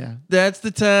 Yeah. That's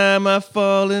the time I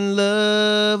fall in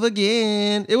love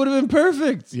again. It would have been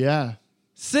perfect. Yeah.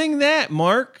 Sing that,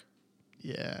 Mark.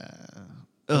 Yeah.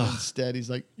 Instead, he's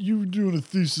like, you were doing a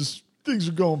thesis. Things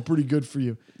are going pretty good for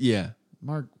you. Yeah.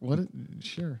 Mark, what?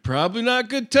 Sure. Probably not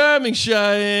good timing,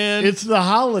 Cheyenne. It's the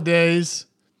holidays.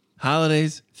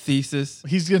 Holidays, thesis.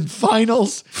 He's getting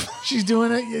finals. She's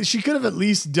doing it. She could have at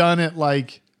least done it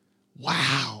like,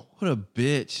 wow. What a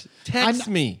bitch. Text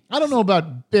me. I don't know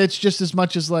about bitch just as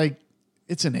much as like,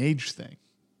 it's an age thing.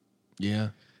 Yeah.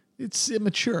 It's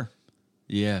immature.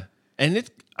 Yeah. And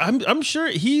I'm sure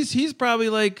he's probably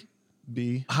like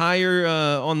B. higher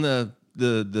on the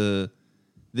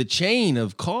chain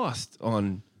of cost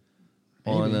on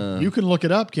you can look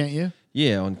it up, can't you?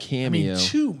 Yeah, on Cameo. I mean,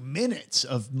 2 minutes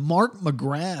of Mark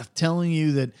McGrath telling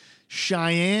you that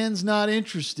Cheyenne's not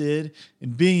interested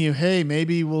in being you. Hey,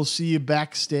 maybe we'll see you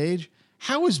backstage.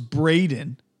 How is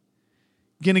Braden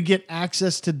going to get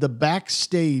access to the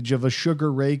backstage of a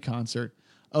Sugar Ray concert?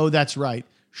 Oh, that's right.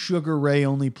 Sugar Ray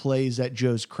only plays at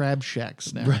Joe's Crab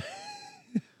Shacks now. Right.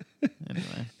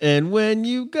 Anyway. And when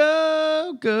you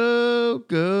go.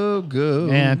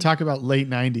 Man, talk about late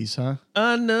 90s, huh?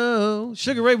 I know.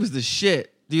 Sugar Ray was the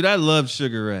shit. Dude, I loved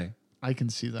Sugar Ray. I can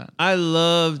see that. I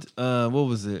loved, what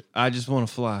was it? I Just Want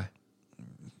to Fly.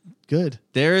 Good.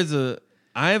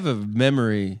 I have a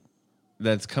memory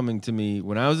that's coming to me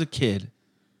when I was a kid.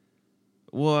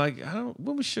 Well,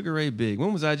 when was Sugar Ray big?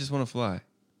 When was I Just Want to Fly?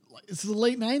 It's the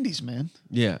late 90s, man.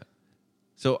 Yeah.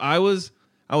 So I was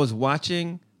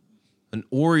watching an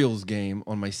Orioles game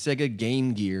on my Sega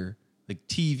Game Gear, like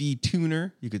TV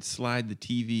tuner. You could slide the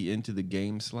TV into the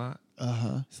game slot.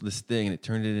 It's this thing, and it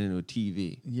turned it into a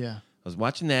TV. Yeah. I was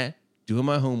watching that, doing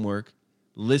my homework,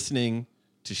 listening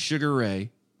to Sugar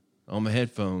Ray on my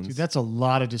headphones. Dude, that's a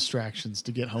lot of distractions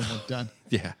to get homework done.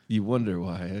 Yeah, you wonder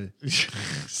why.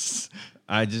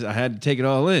 I had to take it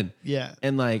all in. Yeah.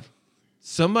 And like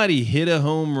somebody hit a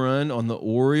home run on the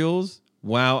Orioles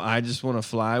while I Just Want to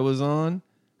Fly was on.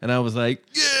 And I was like,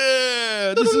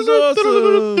 yeah, this is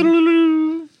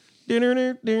awesome.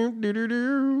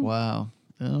 Wow.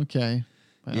 Okay.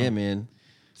 Well, Yeah, man.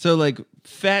 So like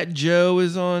Fat Joe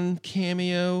is on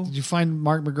Cameo. Did you find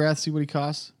Mark McGrath, see what he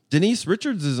costs? Denise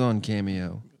Richards is on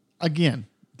Cameo. Again,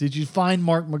 did you find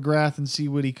Mark McGrath and see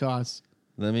what he costs?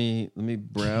 Let me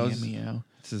browse. Cameo.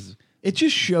 This It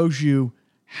just shows you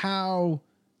how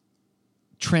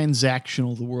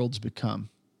transactional the world's become.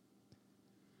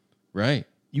 right.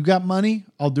 You got money?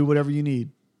 I'll do whatever you need.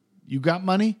 You got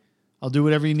money? I'll do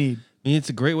whatever you need. I mean, it's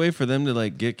a great way for them to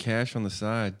like get cash on the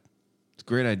side. It's a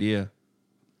great idea.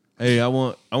 Hey, I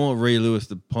want Ray Lewis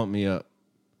to pump me up.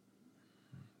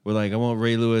 Or like I want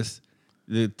Ray Lewis.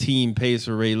 The team pays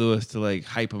for Ray Lewis to like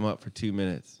hype him up for 2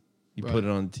 minutes. You put it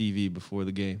on TV before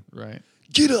the game. Right.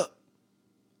 Get up.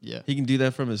 Yeah. He can do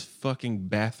that from his fucking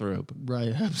bathrobe. Right.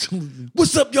 Absolutely.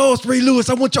 What's up, y'all? It's Ray Lewis.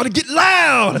 I want y'all to get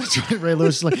loud. That's right. Ray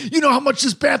Lewis is like, you know how much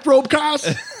this bathrobe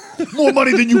costs? More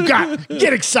money than you got.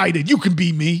 Get excited. You can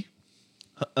be me.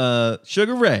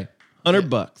 Sugar Ray,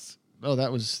 $100. Oh,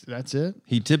 that's it?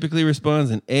 He typically responds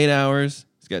in 8 hours.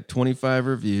 He's got 25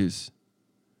 reviews.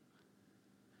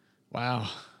 Wow.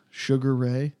 Sugar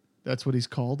Ray. That's what he's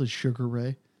called, is Sugar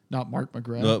Ray. Not Mark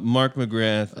McGrath. Mark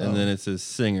McGrath, and then it says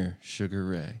singer, Sugar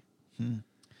Ray.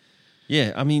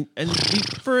 Yeah, I mean, and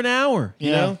for an hour,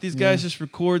 you know? These guys just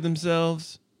record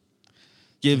themselves,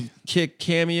 kick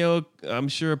Cameo, I'm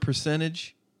sure, a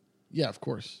percentage. Yeah, of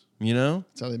course. You know?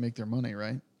 That's how they make their money,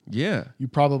 right? Yeah. You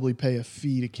probably pay a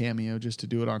fee to Cameo just to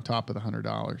do it on top of the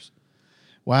 $100.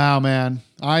 Wow, man.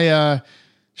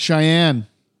 Cheyenne,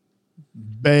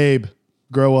 babe,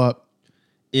 grow up.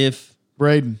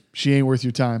 Braden, she ain't worth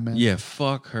your time, man. Yeah,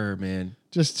 fuck her, man.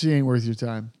 Just she ain't worth your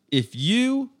time. If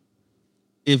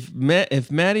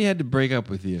Maddie had to break up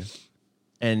with you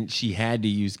and she had to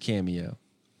use Cameo,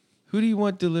 who do you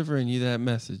want delivering you that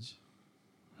message?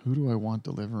 Who do I want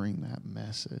delivering that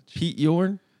message? Pete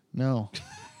Yorn? No.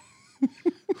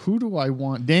 Who do I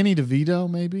want? Danny DeVito,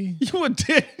 maybe? You want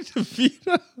Danny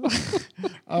DeVito?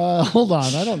 Hold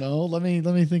on. I don't know. Let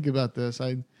me think about this.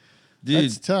 Dude,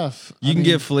 that's tough. You can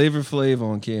get Flavor Flav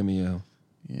on Cameo.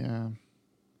 Yeah.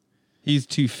 He's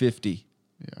 $250.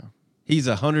 Yeah. He's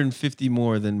 $150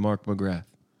 more than Mark McGrath.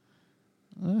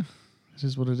 This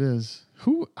is what it is.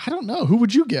 Who? I don't know. Who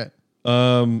would you get?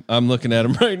 I'm looking at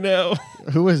him right now.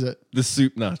 Who is it? The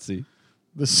Soup Nazi.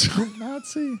 The Soup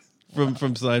Nazi? From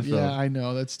Seinfeld. Yeah, I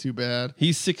know. That's too bad.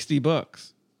 He's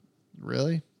 $60.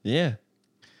 Really? Yeah.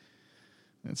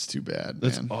 That's too bad,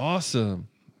 That's man. awesome.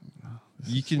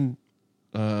 You can...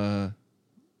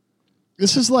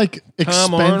 This is like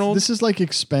Tom Arnold? This is like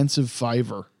expensive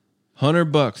Fiverr.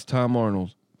 $100, Tom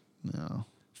Arnold. No.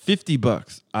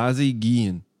 $50, Ozzie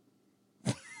Guillen.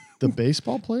 The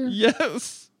baseball player?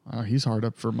 Yes. Oh, he's hard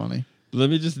up for money. Let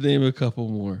me just name a couple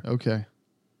more. Okay.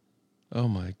 Oh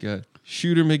my God.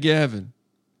 Shooter McGavin.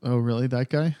 Oh, really? That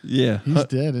guy? Yeah. He's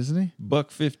dead, isn't he?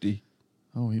 $150.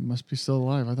 Oh, he must be still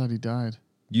alive. I thought he died.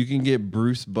 You can get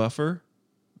Bruce Buffer.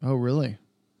 Oh, really?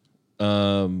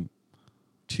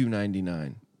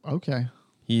 $2.99. Okay.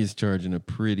 He is charging a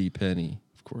pretty penny.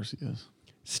 Of course he is.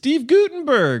 Steve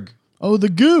Gutenberg. Oh, the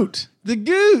Goot. The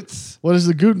Goots. What does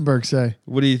the Gutenberg say?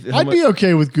 What do you? I'd be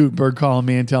okay with Gutenberg calling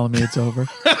me and telling me it's over.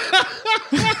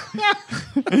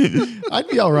 I'd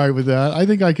be all right with that. I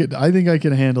think I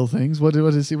could handle things. What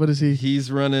is he? He's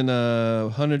running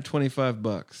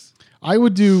 $125.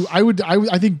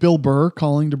 I think Bill Burr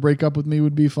calling to break up with me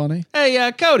would be funny.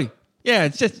 Hey, Cody. Yeah,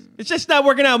 it's just not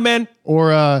working out, man.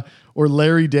 Or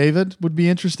Larry David would be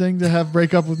interesting to have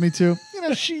break up with me too.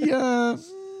 She doesn't.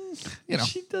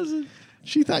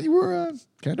 She thought you were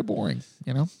kind of boring.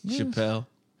 Chappelle.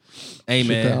 Hey,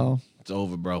 man, Chappelle. it's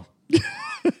over, bro.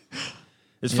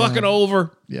 It's fucking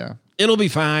over. Yeah. It'll be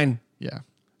fine. Yeah.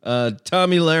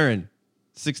 Tommy Lahren,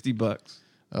 $60.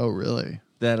 Oh, really?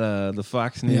 That the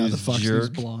Fox News the Fox jerk. News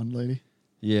blonde lady.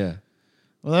 Yeah.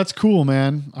 Well, that's cool,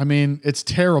 man. I mean, it's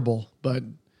terrible, but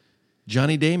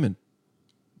Johnny Damon.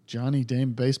 Johnny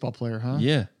Damon, baseball player, huh?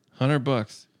 Yeah,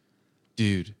 $100.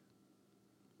 Dude,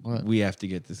 What? we have to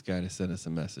get this guy to send us a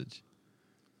message.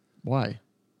 Why?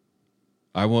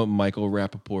 I want Michael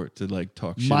Rappaport to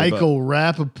talk shit Michael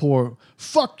Rappaport.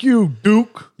 Fuck you,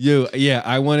 Duke. Yeah,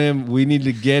 I want him. We need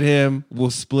to get him.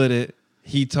 We'll split it.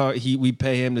 We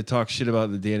pay him to talk shit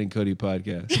about the Dan and Cody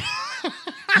podcast.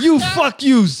 You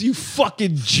fucking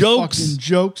jokes.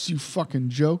 You fucking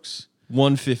jokes.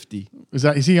 $150.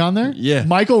 Is he on there? Yeah.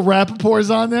 Michael Rappaport is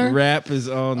on there? Rap is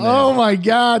on there. Oh my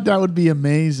God, that would be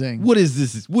amazing. What is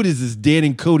this? What is this Dan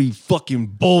and Cody fucking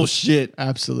bullshit?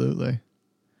 Absolutely.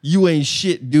 You ain't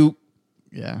shit, Duke.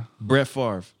 Yeah. Brett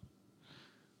Favre.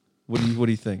 What do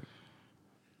you think?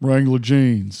 Wrangler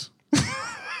jeans.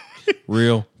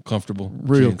 Real comfortable.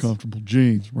 Real jeans. comfortable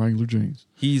jeans. Wrangler jeans.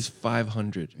 He's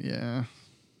 500. Yeah.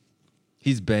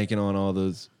 He's banking on all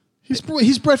those. He's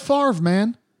Brett Favre,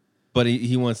 man. But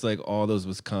he wants all those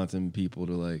Wisconsin people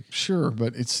to Sure,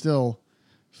 but it's still,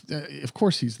 of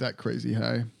course he's that crazy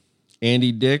high.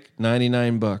 Andy Dick,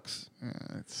 $99.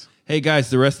 Hey guys,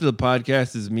 the rest of the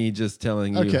podcast is me just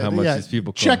telling you how much these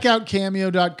people cost. Check out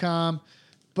cameo.com.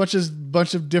 Bunch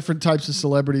of different types of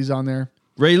celebrities on there.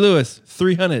 Ray Lewis,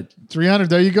 $300. $300.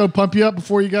 There you go. Pump you up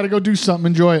before you got to go do something.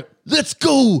 Enjoy it. Let's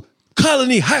go,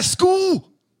 Colony High School.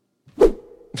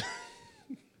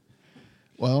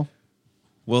 Well,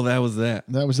 that was that.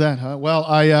 That was that, huh? Well,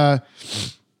 I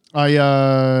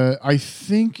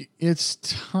think it's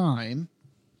time.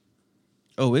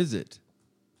 Oh, is it?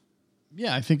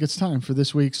 Yeah, I think it's time for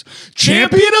this week's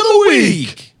Champion of the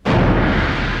Week.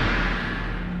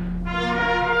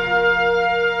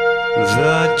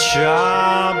 The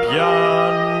champion of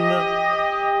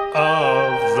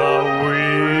the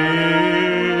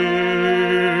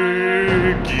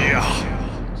week.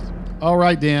 Yeah. All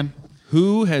right, Dan.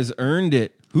 Who has earned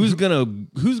it? Who's gonna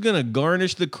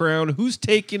garnish the crown? Who's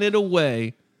taking it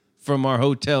away from our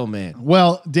hotel man?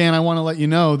 Well, Dan, I want to let you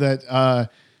know that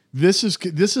this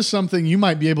is something you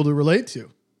might be able to relate to.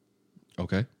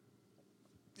 Okay.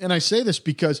 And I say this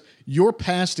because your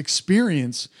past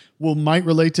experience might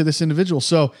relate to this individual.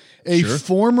 So a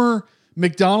former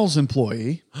McDonald's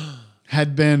employee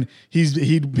he'd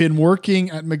been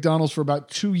working at McDonald's for about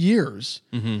 2 years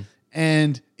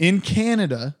and in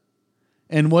Canada.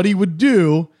 And what he would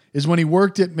do is when he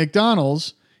worked at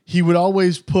McDonald's, he would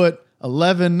always put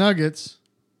 11 nuggets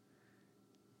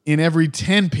in every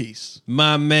 10 piece.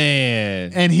 My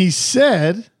man. And he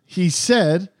said,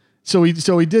 so he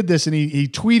did this and he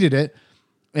tweeted it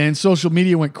and social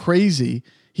media went crazy.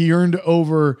 He earned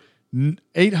over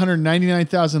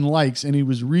 899,000 likes and he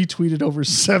was retweeted over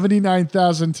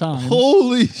 79,000 times.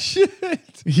 Holy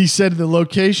shit. He said the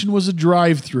location was a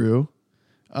drive-through.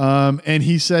 And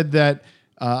he said that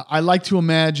I like to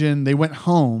imagine they went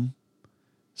home,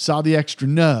 saw the extra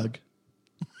nug,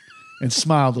 and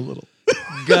smiled a little.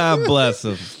 God bless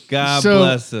him. God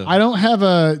bless him. I don't have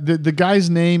the guy's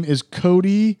name is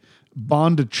Cody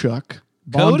Bondarchuk.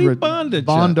 Cody Bondarchuk.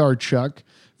 Bondarchuk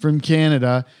from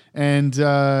Canada. And,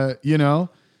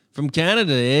 from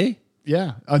Canada, eh?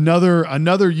 Yeah.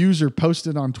 Another user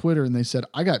posted on Twitter and they said,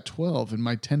 I got 12 in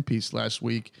my 10-piece last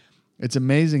week. It's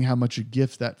amazing how much a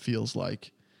gift that feels like.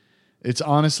 It's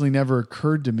honestly never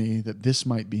occurred to me that this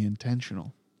might be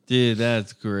intentional. Dude,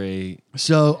 that's great.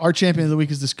 So our champion of the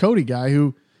week is this Cody guy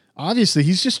who Obviously,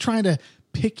 he's just trying to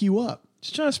pick you up.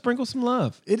 Just trying to sprinkle some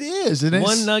love. It is.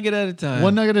 One nugget at a time.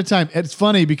 One nugget at a time. It's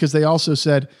funny because they also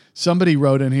said, somebody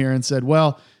wrote in here and said,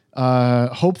 well,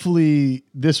 hopefully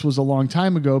this was a long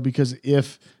time ago, because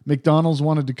if McDonald's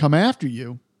wanted to come after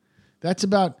you, that's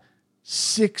about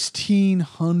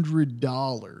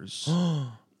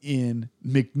 $1,600 in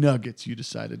McNuggets you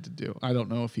decided to do. I don't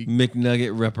know if he...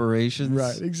 McNugget reparations?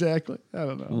 Right, exactly. I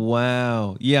don't know.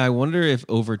 Wow. Yeah, I wonder if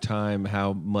over time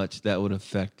how much that would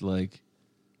affect, like,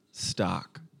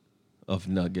 stock of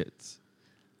nuggets.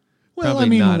 Well,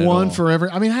 Probably not at one all. for every...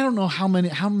 I mean, I don't know how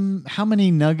many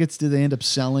nuggets do they end up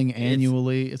selling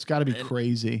annually. It's got to be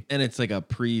crazy. And it's like a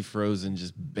pre-frozen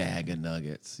just bag of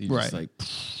nuggets. You just like...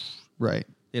 Right.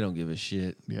 They don't give a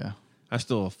shit. Yeah. I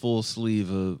stole a full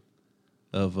sleeve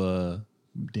of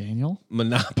Daniel?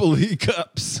 Monopoly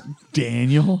cups.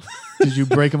 Daniel? Did you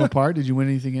break them apart? Did you win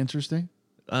anything interesting?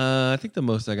 I think the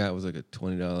most I got was like a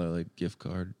 $20 like gift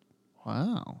card.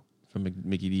 Wow. From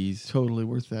Mickey D's. Totally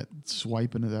worth that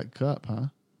swipe into that cup, huh?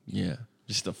 Yeah.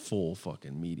 Just a full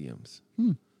fucking mediums.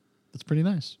 That's pretty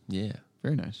nice. Yeah.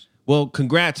 Very nice. Well,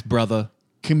 congrats, brother.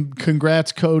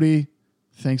 Congrats, Cody.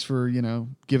 Thanks for,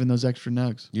 giving those extra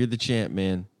nugs. You're the champ,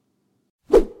 man.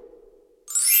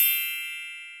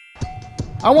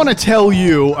 I want to tell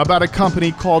you about a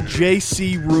company called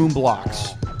JC Room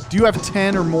Blocks. Do you have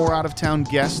 10 or more out-of-town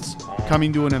guests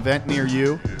coming to an event near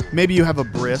you? Maybe you have a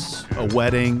bris, a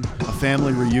wedding, a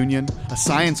family reunion, a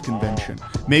science convention.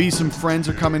 Maybe some friends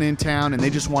are coming in town and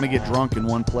they just want to get drunk in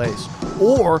one place.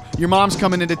 Or your mom's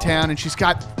coming into town and she's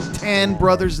got 10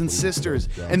 brothers and sisters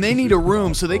and they need a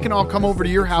room so they can all come over to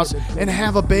your house and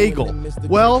have a bagel.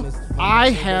 Well, I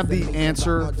have the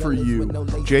answer for you.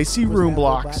 JC Room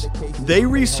Blocks. They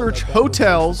research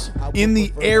hotels in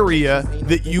the area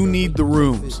that you need the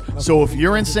rooms. So if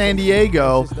you're in San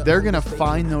Diego, they're going to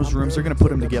find those rooms. They're going to put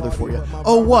them together for you.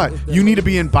 Oh, what? You need to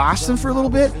be in Boston for a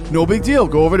little bit? No big deal.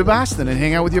 Go over to Boston and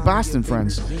hang out with your Boston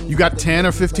friends. You got 10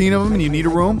 or 15 of them and you need a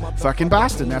room? Fucking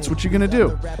Boston. That's what you're going to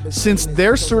do. Since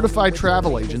they're certified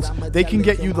travel agents, they can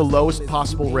get you the lowest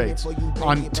possible rates.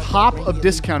 On top of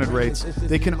discounted rates,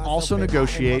 they can also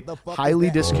negotiate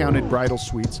highly discounted bridal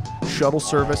suites, shuttle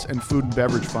service, and food and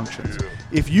beverage functions.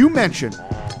 If you mention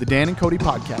the Dan and Cody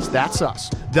podcast, that's us,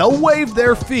 they'll waive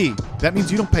their fee. That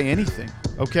means you don't pay anything.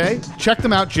 Okay? Check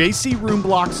them out,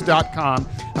 jcroomblocks.com.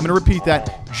 I'm going to repeat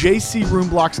that,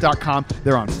 jcroomblocks.com.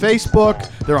 They're on Facebook,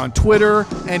 they're on Twitter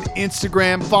and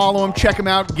Instagram. Follow them, check them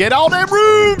out. Get all them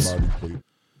rooms!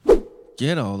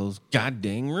 Get all those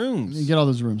goddamn rooms. Get all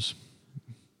those rooms.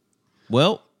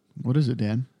 Well, what is it,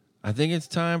 Dan? I think it's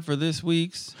time for this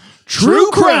week's True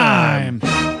Crime!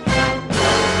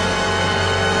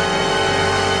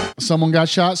 Someone got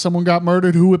shot, someone got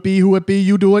murdered. Who it be? Who it be?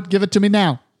 You do it. Give it to me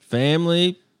now.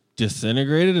 Family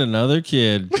disintegrated another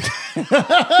kid.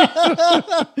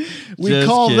 We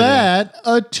call that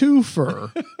a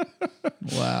twofer.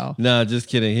 Wow. No, just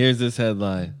kidding. Here's this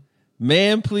headline.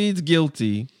 Man pleads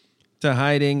guilty to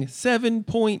hiding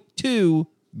 7.2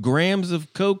 grams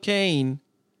of cocaine.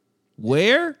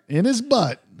 Where? In his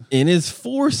butt. In his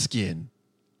foreskin.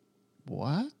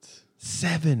 What?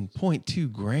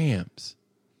 7.2 grams.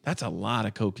 That's a lot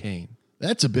of cocaine.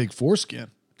 That's a big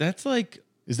foreskin. That's like...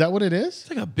 Is that what it is? It's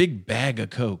like a big bag of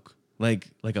coke. Like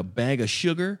a bag of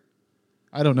sugar.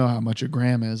 I don't know how much a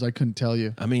gram is. I couldn't tell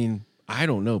you. I mean, I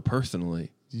don't know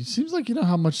personally. It seems like you know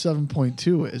how much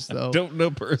 7.2 is, though. I don't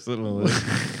know personally.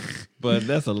 But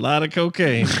that's a lot of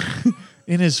cocaine.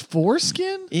 In his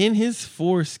foreskin? In his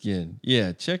foreskin.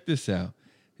 Yeah, check this out.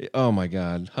 Oh, my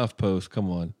God. HuffPost, come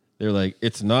on. They're like,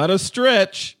 it's not a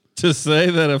stretch to say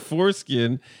that a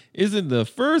foreskin isn't the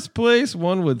first place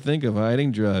one would think of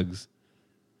hiding drugs.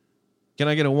 Can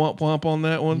I get a womp womp on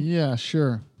that one? Yeah,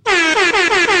 sure.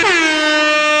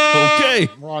 Okay.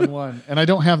 Wrong one. And I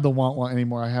don't have the want want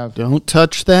anymore. I have... Don't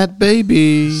touch that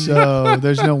baby. So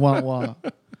there's no want want.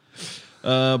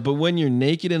 But when you're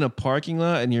naked in a parking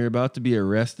lot and you're about to be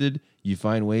arrested, you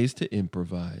find ways to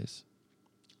improvise.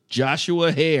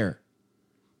 Joshua Hare.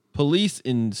 Police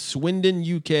in Swindon,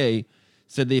 UK,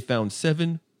 said they found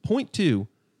 7.2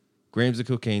 grams of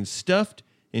cocaine stuffed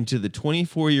into the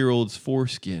 24-year-old's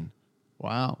foreskin.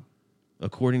 Wow.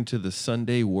 According to the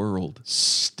Sunday World.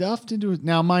 Stuffed into it.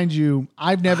 Now, mind you,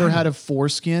 I've never had a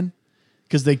foreskin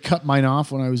because they cut mine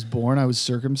off when I was born. I was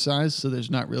circumcised, so there's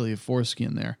not really a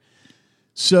foreskin there.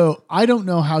 So I don't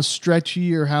know how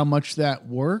stretchy or how much that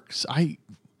works.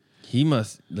 He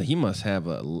must have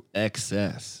a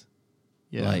excess.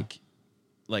 Yeah.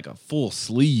 Like a full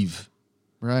sleeve.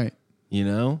 Right. You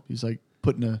know? He's like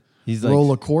putting He's roll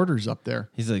like, of quarters up there.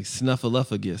 he's like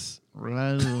Snuffleupagus.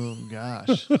 Oh,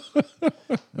 gosh.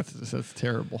 That's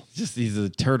terrible. Just he's a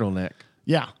turtleneck.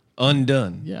 Yeah.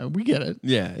 Undone. Yeah, we get it.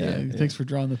 Yeah. Thanks for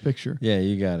drawing the picture. Yeah,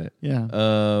 you got it. Yeah.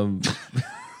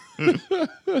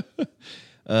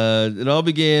 It all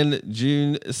began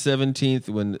June 17th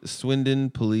when Swindon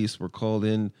police were called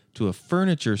in to a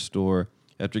furniture store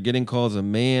after getting calls of a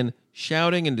man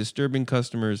shouting and disturbing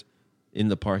customers in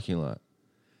the parking lot.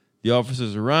 The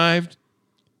officers arrived.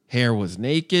 Hare was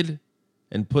naked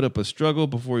and put up a struggle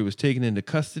before he was taken into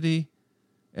custody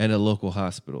and a local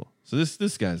hospital. So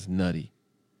this guy's nutty.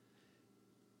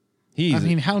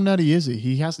 How nutty is he?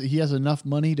 He has enough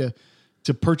money to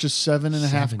purchase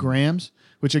 7.5 grams,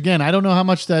 which again, I don't know how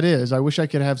much that is. I wish I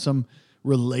could have some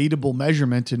relatable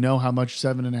measurement to know how much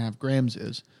 7.5 grams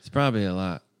is. It's probably a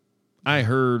lot. I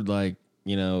heard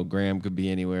gram could be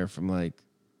anywhere from like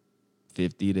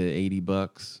 $50 to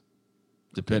 $80,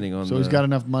 depending on. So he's got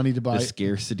enough money to buy the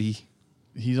scarcity.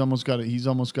 He's almost got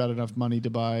enough money to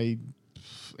buy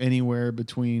anywhere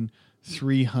between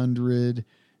 $300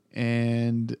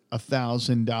 and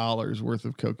 $1,000 worth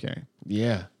of cocaine.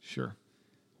 Yeah, sure.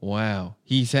 Wow.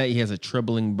 He has a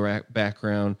troubling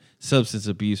background, substance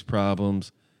abuse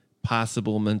problems,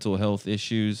 possible mental health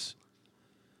issues.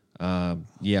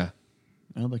 Yeah.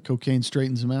 Well, the cocaine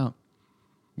straightens him out.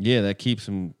 Yeah, that keeps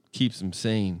him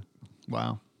sane.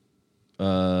 Wow.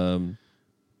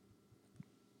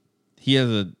 He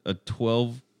has a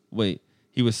 12. Wait,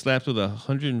 he was slapped with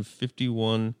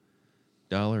 $151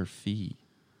 fee.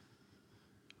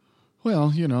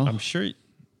 Well, I'm sure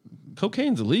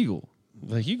cocaine's illegal.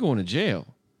 Like, you going to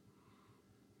jail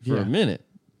for a minute.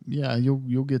 Yeah,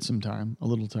 you'll get some time, a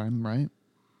little time, right?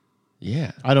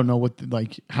 Yeah. I don't know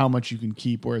how much you can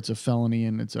keep where it's a felony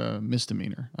and it's a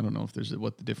misdemeanor. I don't know if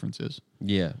what the difference is.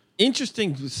 Yeah.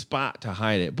 Interesting spot to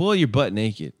hide it. Boy, you're butt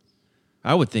naked.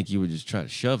 I would think you would just try to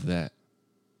shove that.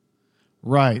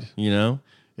 Right.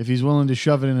 If he's willing to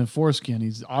shove it in a foreskin,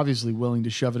 he's obviously willing to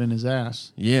shove it in his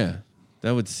ass. Yeah.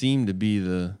 That would seem to be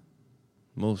the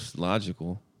most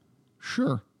logical.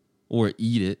 Sure. Or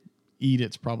eat it. Eat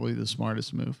it's probably the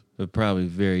smartest move. But probably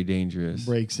very dangerous.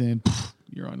 Breaks in.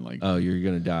 You're on oh, you're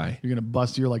going to die. You're going to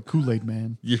bust. You're like Kool-Aid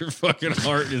Man. Your fucking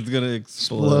heart is going to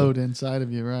explode. Inside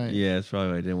of you, right? Yeah, that's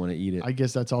probably why I didn't want to eat it. I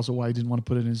guess that's also why he didn't want to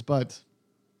put it in his butt.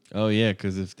 Oh, yeah,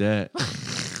 because if that...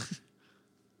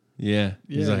 yeah.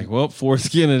 He's like, well,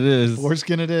 foreskin it is.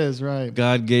 Foreskin it is, right.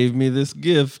 God gave me this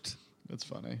gift. That's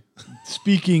funny.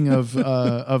 Speaking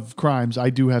of crimes, I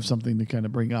do have something to kind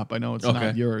of bring up. I know it's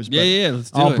not yours, but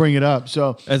let's do I'll bring it up.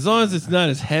 So as long as it's not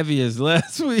as heavy as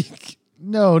last week.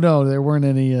 No, there weren't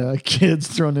any kids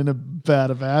thrown in a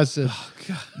vat of acid. Oh,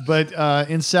 God. But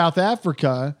in South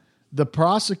Africa, the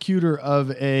prosecutor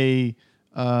of a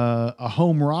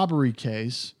home robbery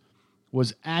case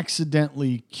was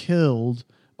accidentally killed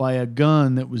by a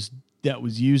gun that was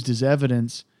used as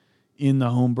evidence in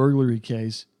the home burglary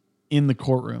case in the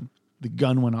courtroom. The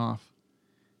gun went off,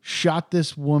 shot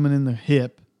this woman in the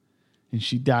hip, and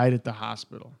she died at the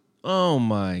hospital. Oh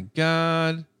my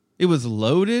God. It was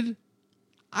loaded?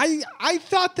 I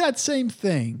thought that same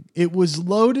thing. It was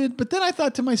loaded, but then I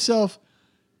thought to myself,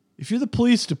 if you're the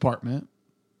police department,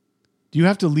 do you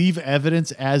have to leave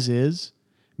evidence as is?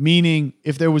 Meaning,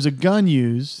 if there was a gun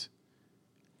used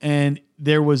and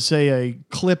there was, say, a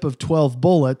clip of 12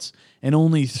 bullets and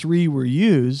only 3 were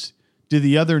used, do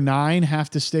the other 9 have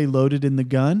to stay loaded in the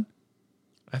gun?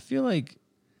 I feel like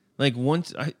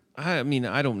once I mean,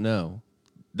 I don't know.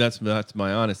 That's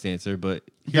my honest answer, but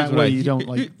here's what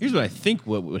I think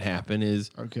what would happen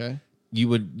is you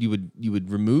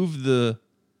would remove the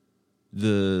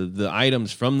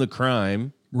items from the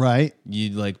crime. Right.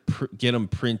 You'd get them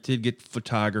printed, get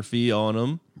photography on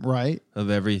them. Right. Of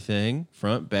everything,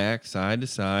 front, back, side to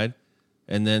side.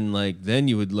 And then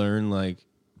you would learn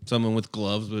someone with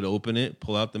gloves would open it,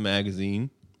 pull out the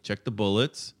magazine, check the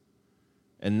bullets.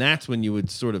 And that's when you would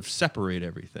sort of separate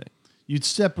everything. You'd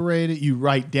separate it. You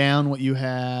write down what you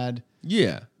had.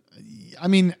 Yeah. I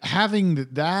mean, having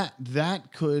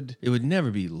that could... It would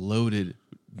never be loaded,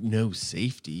 no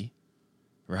safety,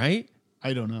 right?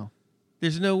 I don't know.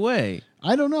 There's no way.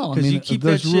 I don't know. I mean,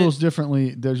 there's rules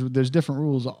differently. There's different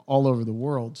rules all over the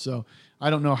world. So I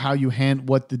don't know how you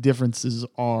what the differences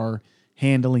are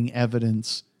handling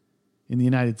evidence in the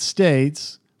United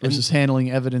States versus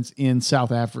handling evidence in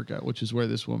South Africa, which is where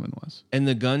this woman was. And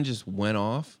the gun just went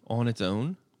off on its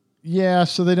own? Yeah,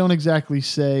 so they don't exactly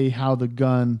say how the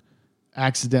gun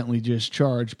accidentally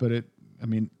discharged, but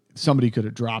somebody could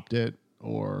have dropped it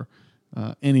or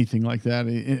anything like that.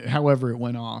 However it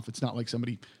went off. It's not like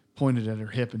somebody pointed at her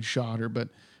hip and shot her, but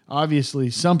obviously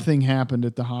something happened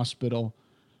at the hospital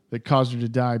that caused her to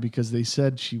die because they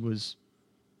said she was,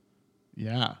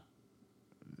 yeah.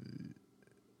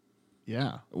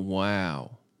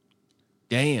 Wow.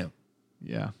 Damn.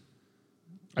 Yeah.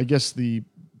 I guess the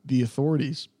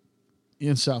authorities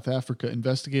in South Africa,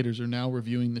 investigators are now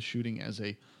reviewing the shooting as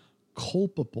a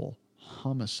culpable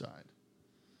homicide.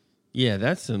 Yeah,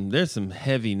 there's some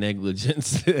heavy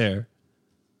negligence there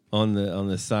on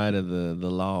the side of the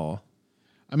law.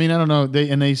 I mean, I don't know.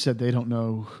 They said they don't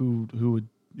know who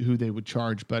they would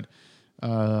charge, but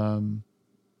yeah,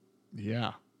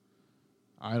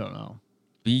 I don't know.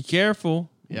 Be careful.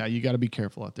 Yeah, you got to be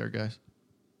careful out there, guys.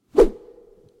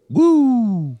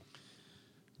 Woo,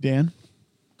 Dan,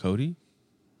 Cody.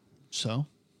 So,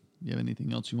 you have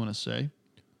anything else you want to say?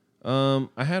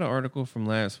 I had an article from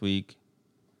last week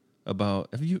about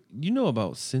you know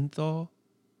about synthol?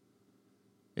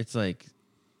 It's like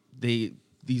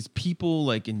these people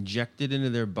like inject it into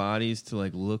their bodies to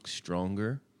like look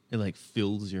stronger. It like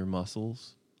fills your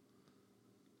muscles.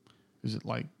 Is it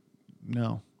like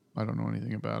no, I don't know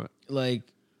anything about it. Like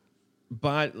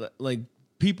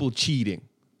people cheating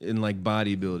in like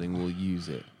bodybuilding will use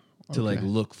it to like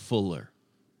look fuller.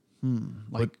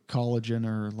 Like collagen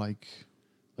or like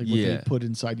what they put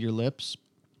inside your lips.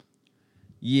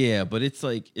 Yeah, but it's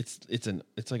like it's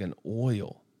like an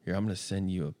oil. Here, I'm gonna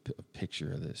send you a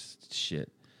picture of this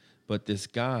shit. But this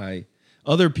guy,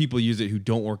 other people use it who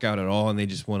don't work out at all, and they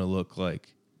just want to look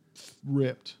like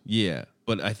ripped. Yeah,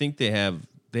 but I think they have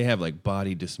like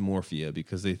body dysmorphia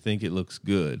because they think it looks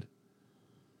good,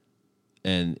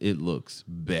 and it looks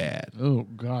bad. Oh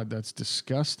God, that's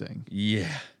disgusting.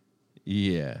 Yeah.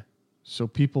 So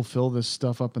people fill this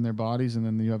stuff up in their bodies, and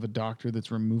then you have a doctor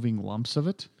that's removing lumps of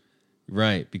it.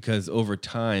 Right, because over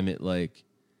time it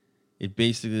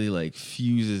basically like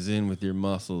fuses in with your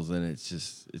muscles, and it's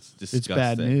disgusting. It's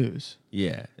bad news.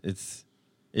 Yeah, it's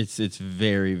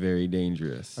very, very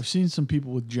dangerous. I've seen some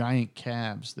people with giant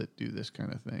calves that do this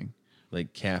kind of thing,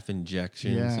 like calf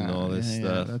injections and all this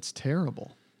stuff. Yeah, that's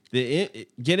terrible.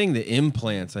 Getting the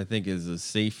implants, I think, is a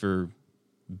safer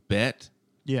bet.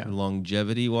 Yeah,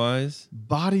 longevity wise,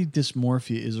 body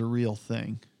dysmorphia is a real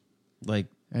thing. Like,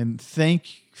 and thank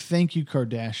you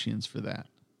Kardashians for that.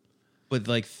 But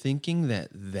like thinking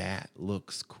that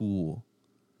looks cool.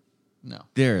 No,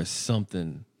 there is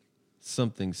something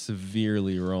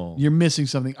severely wrong. You're missing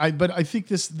something. But I think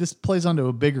this plays onto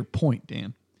a bigger point,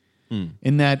 Dan.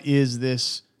 And that is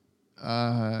this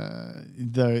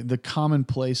the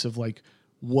commonplace of like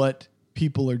what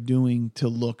people are doing to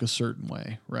look a certain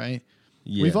way, right?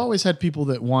 Yeah. We've always had people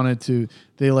that wanted to,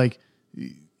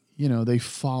 they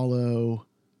follow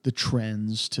the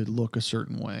trends to look a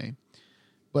certain way.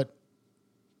 But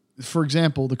for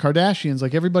example, the Kardashians,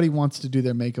 like everybody wants to do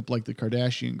their makeup like the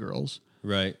Kardashian girls.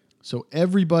 Right. So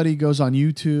everybody goes on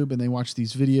YouTube and they watch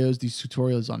these videos, these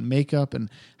tutorials on makeup and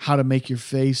how to make your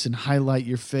face and highlight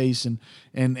your face and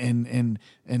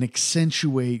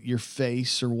accentuate your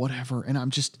face or whatever. And I'm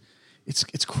just,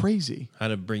 it's crazy. How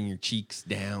to bring your cheeks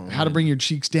down. How to bring your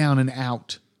cheeks down and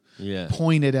out. Yeah.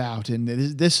 Point it out. And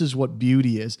this is what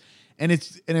beauty is. And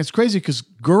it's crazy because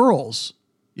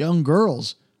young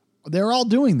girls, they're all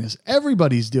doing this.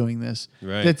 Everybody's doing this.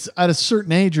 Right. That's at a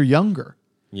certain age or younger.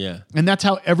 Yeah. And that's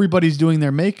how everybody's doing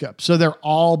their makeup. So they're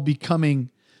all becoming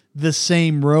the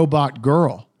same robot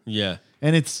girl. Yeah.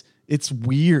 And it's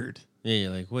weird. Yeah,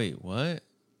 you're like, wait, what?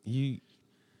 The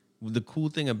cool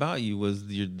thing about you was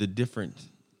the difference.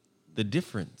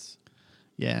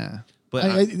 Yeah. But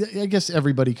I guess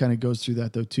everybody kind of goes through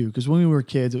that though too. Because when we were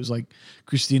kids, it was like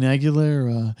Christina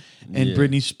Aguilera and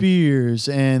Britney Spears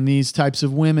and these types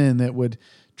of women that would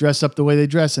dress up the way they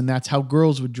dress, and that's how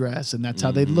girls would dress, and that's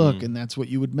how they'd look, and that's what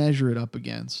you would measure it up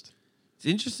against. It's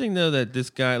interesting though that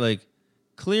this guy, like,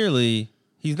 clearly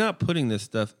he's not putting this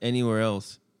stuff anywhere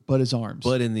else but his arms,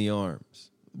 but in the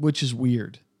arms, which is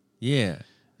weird. Yeah,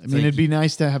 I mean, it'd be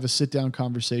nice to have a sit down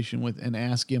conversation with and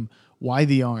ask him why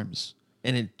the arms,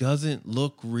 and it doesn't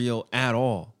look real at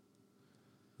all.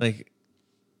 Like,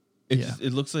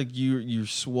 it looks like you're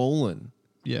swollen.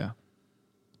 Yeah.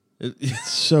 It's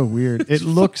so weird. It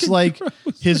looks like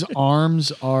his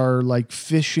arms are like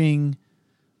fishing.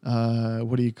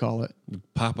 What do you call it?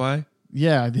 Popeye?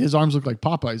 Yeah, his arms look like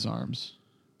Popeye's arms.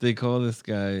 They call this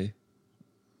guy.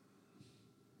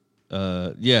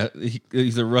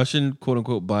 He's a Russian quote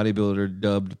unquote bodybuilder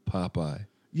dubbed Popeye.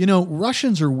 You know,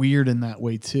 Russians are weird in that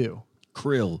way too.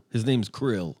 Krill. His name's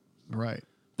Krill. Right.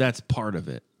 That's part of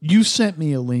it. You sent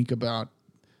me a link about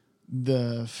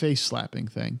the face slapping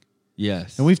thing.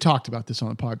 Yes. And we've talked about this on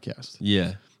the podcast.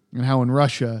 Yeah. And how in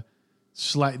Russia,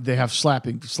 They have slap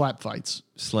fights.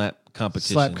 Slap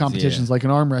competitions. Slap competitions, like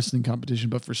an arm wrestling competition,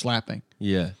 but for slapping.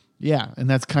 Yeah. Yeah, and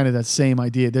that's kind of that same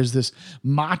idea. There's this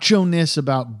macho-ness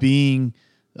about being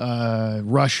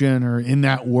Russian or in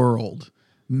that world.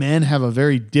 Men have a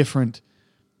very different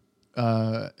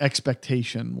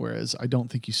expectation, whereas I don't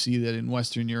think you see that in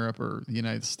Western Europe or the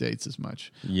United States as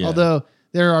much. Yeah. Although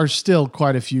there are still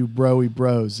quite a few broy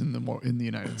bros in the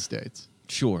United States.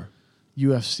 Sure.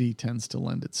 UFC tends to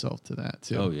lend itself to that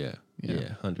too. Oh, yeah.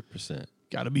 Yeah, 100%.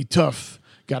 Got to be tough.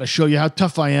 Got to show you how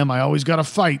tough I am. I always got to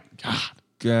fight. God.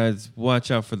 Guys, watch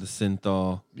out for the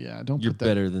synthol. Yeah, don't. You're put that,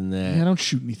 better than that. Yeah, don't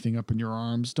shoot anything up in your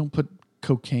arms. Don't put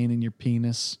cocaine in your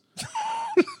penis.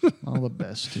 All the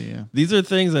best to you. These are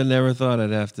things I never thought I'd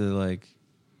have to like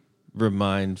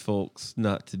remind folks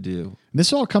not to do. And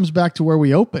this all comes back to where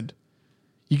we opened.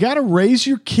 You got to raise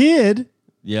your kid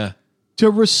Yeah. to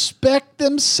respect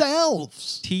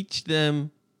themselves. Teach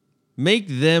them, make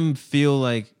them feel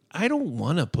like I don't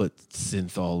want to put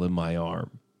synthol in my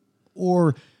arm.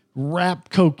 Or wrap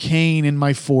cocaine in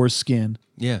my foreskin.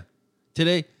 Yeah.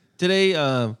 Today,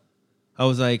 I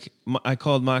was like, I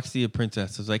called Moxie a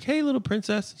princess. I was like, hey, little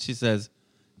princess. She says,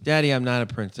 Daddy, I'm not a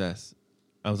princess.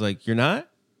 I was like, you're not?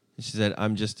 And she said,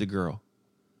 I'm just a girl.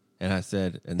 And I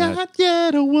said, and not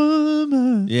yet a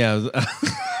woman. Yeah,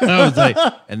 I was like,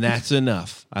 and that's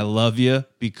enough. I love you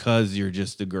because you're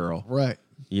just a girl. Right.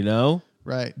 You know?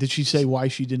 Right. Did she say why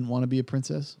she didn't want to be a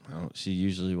princess? Well, she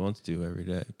usually wants to every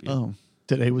day. Oh,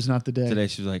 today was not the day. Today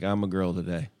she was like, I'm a girl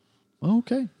today.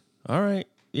 Okay. All right.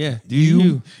 Yeah.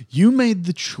 Do you made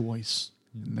the choice,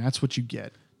 and that's what you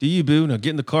get. Do you, boo? Now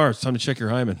get in the car. It's time to check your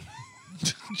hymen.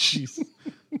 Jeez.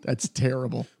 That's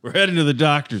terrible. We're heading to the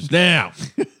doctor's now.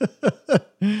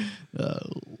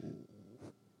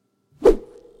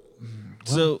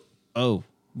 Well,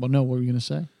 no, what were you going to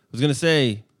say? I was going to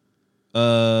say,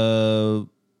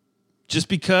 just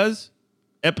because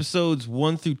episodes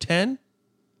 1 through 10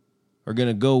 are going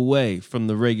to go away from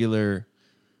the regular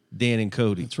Dan and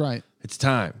Cody. That's right. It's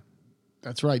time.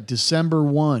 That's right. December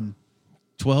 1.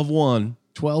 12-1.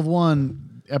 12-1.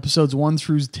 Episodes 1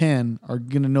 through 10 are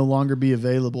going to no longer be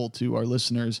available to our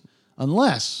listeners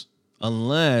unless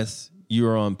you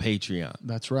are on Patreon.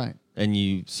 That's right. And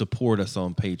you support us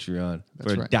on Patreon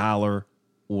for $1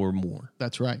 or more.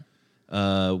 That's right.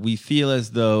 We feel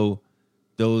as though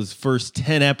those first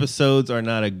 10 episodes are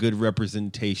not a good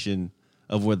representation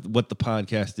of what the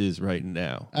podcast is right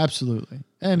now. Absolutely.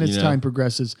 And as time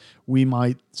progresses, we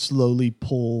might slowly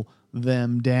pull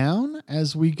them down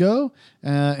as we go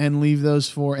and leave those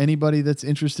for anybody that's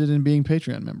interested in being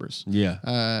Patreon members. Yeah.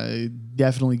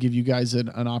 Definitely give you guys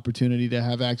an opportunity to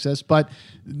have access, but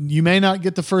you may not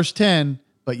get the first 10,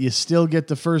 but you still get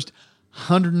the first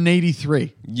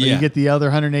 183. Yeah. So you get the other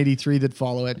 183 that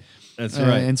follow it. That's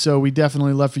right. And so we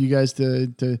definitely love for you guys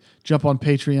to jump on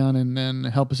Patreon and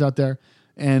help us out there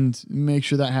and make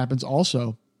sure that happens.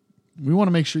 Also, we want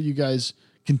to make sure you guys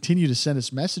continue to send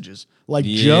us messages like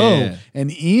Joe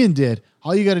and Ian did.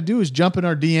 All you got to do is jump in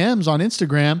our DMs on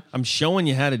Instagram. I'm showing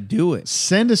you how to do it.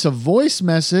 Send us a voice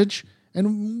message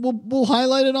and we'll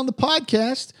highlight it on the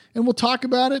podcast and we'll talk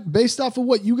about it based off of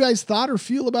what you guys thought or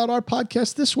feel about our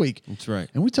podcast this week. That's right.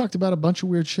 And we talked about a bunch of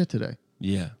weird shit today.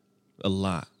 Yeah, a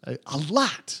lot. A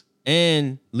lot.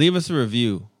 And leave us a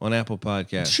review on Apple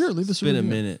Podcasts. Sure, leave us a review. It's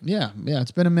been a minute. Yeah, it's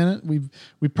been a minute.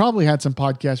 We probably had some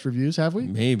podcast reviews, have we?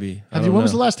 Maybe. When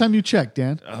was the last time you checked,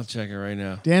 Dan? I'll check it right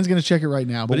now. Dan's going to check it right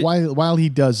now. But while he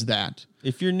does that,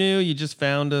 if you're new, you just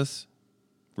found us,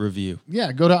 review.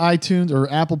 Yeah, go to iTunes or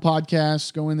Apple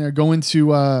Podcasts. Go in there. Go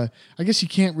into. I guess you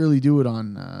can't really do it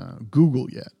on Google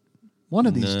yet. One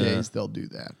of these days they'll do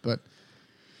that, but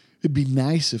it'd be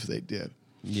nice if they did.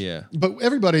 Yeah. But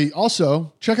everybody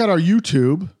also check out our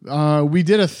YouTube. We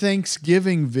did a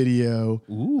Thanksgiving video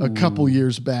a couple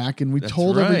years back, and we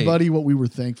told everybody what we were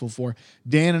thankful for.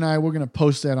 Dan and I, we're going to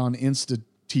post that on Insta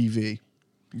TV.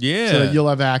 Yeah. So that you'll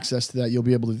have access to that. You'll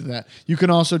be able to do that. You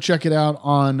can also check it out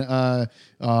on our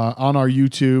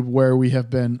YouTube, where we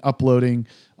have been uploading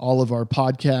all of our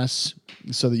podcasts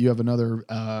so that you have another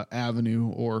avenue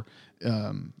or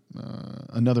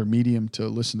another medium to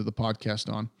listen to the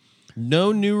podcast on.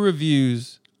 No new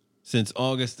reviews since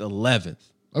August 11th.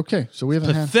 Okay, so we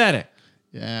haven't pathetic.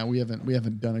 We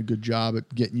haven't done a good job at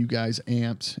getting you guys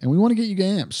amped, and we want to get you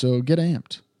amped. So get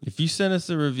amped. If you send us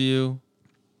a review,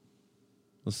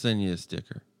 we'll send you a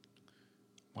sticker.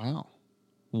 Wow,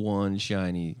 one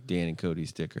shiny Dan and Cody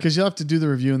sticker. Because you'll have to do the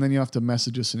review, and then you have to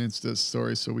message us an Insta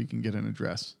story so we can get an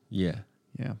address. Yeah,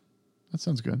 that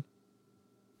sounds good.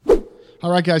 All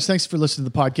right, guys, thanks for listening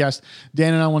to the podcast.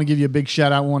 Dan and I want to give you a big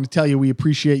shout out. We want to tell you we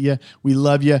appreciate you. We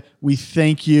love you. We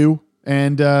thank you.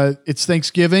 And it's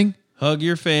Thanksgiving. Hug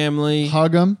your family.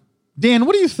 Hug them. Dan,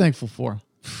 what are you thankful for?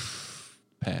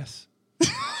 Pass.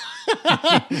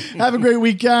 Have a great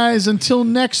week, guys. Until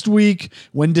next week,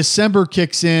 when December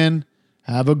kicks in,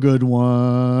 have a good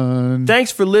one.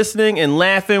 Thanks for listening and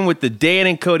laughing with the Dan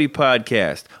and Cody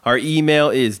podcast. Our email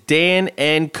is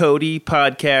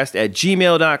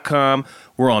danandcodypodcast@gmail.com.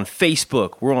 We're on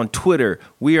Facebook. We're on Twitter.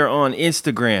 We are on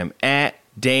Instagram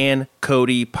 @Dan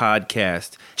Cody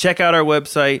Podcast. Check out our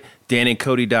website,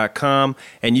 danandcody.com,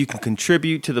 and you can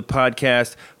contribute to the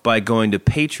podcast by going to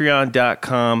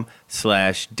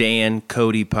patreon.com/Dan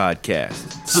Cody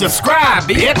Podcast. Subscribe,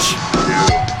 bitch!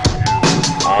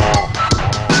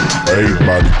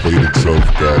 Everybody played itself,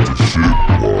 got your shit.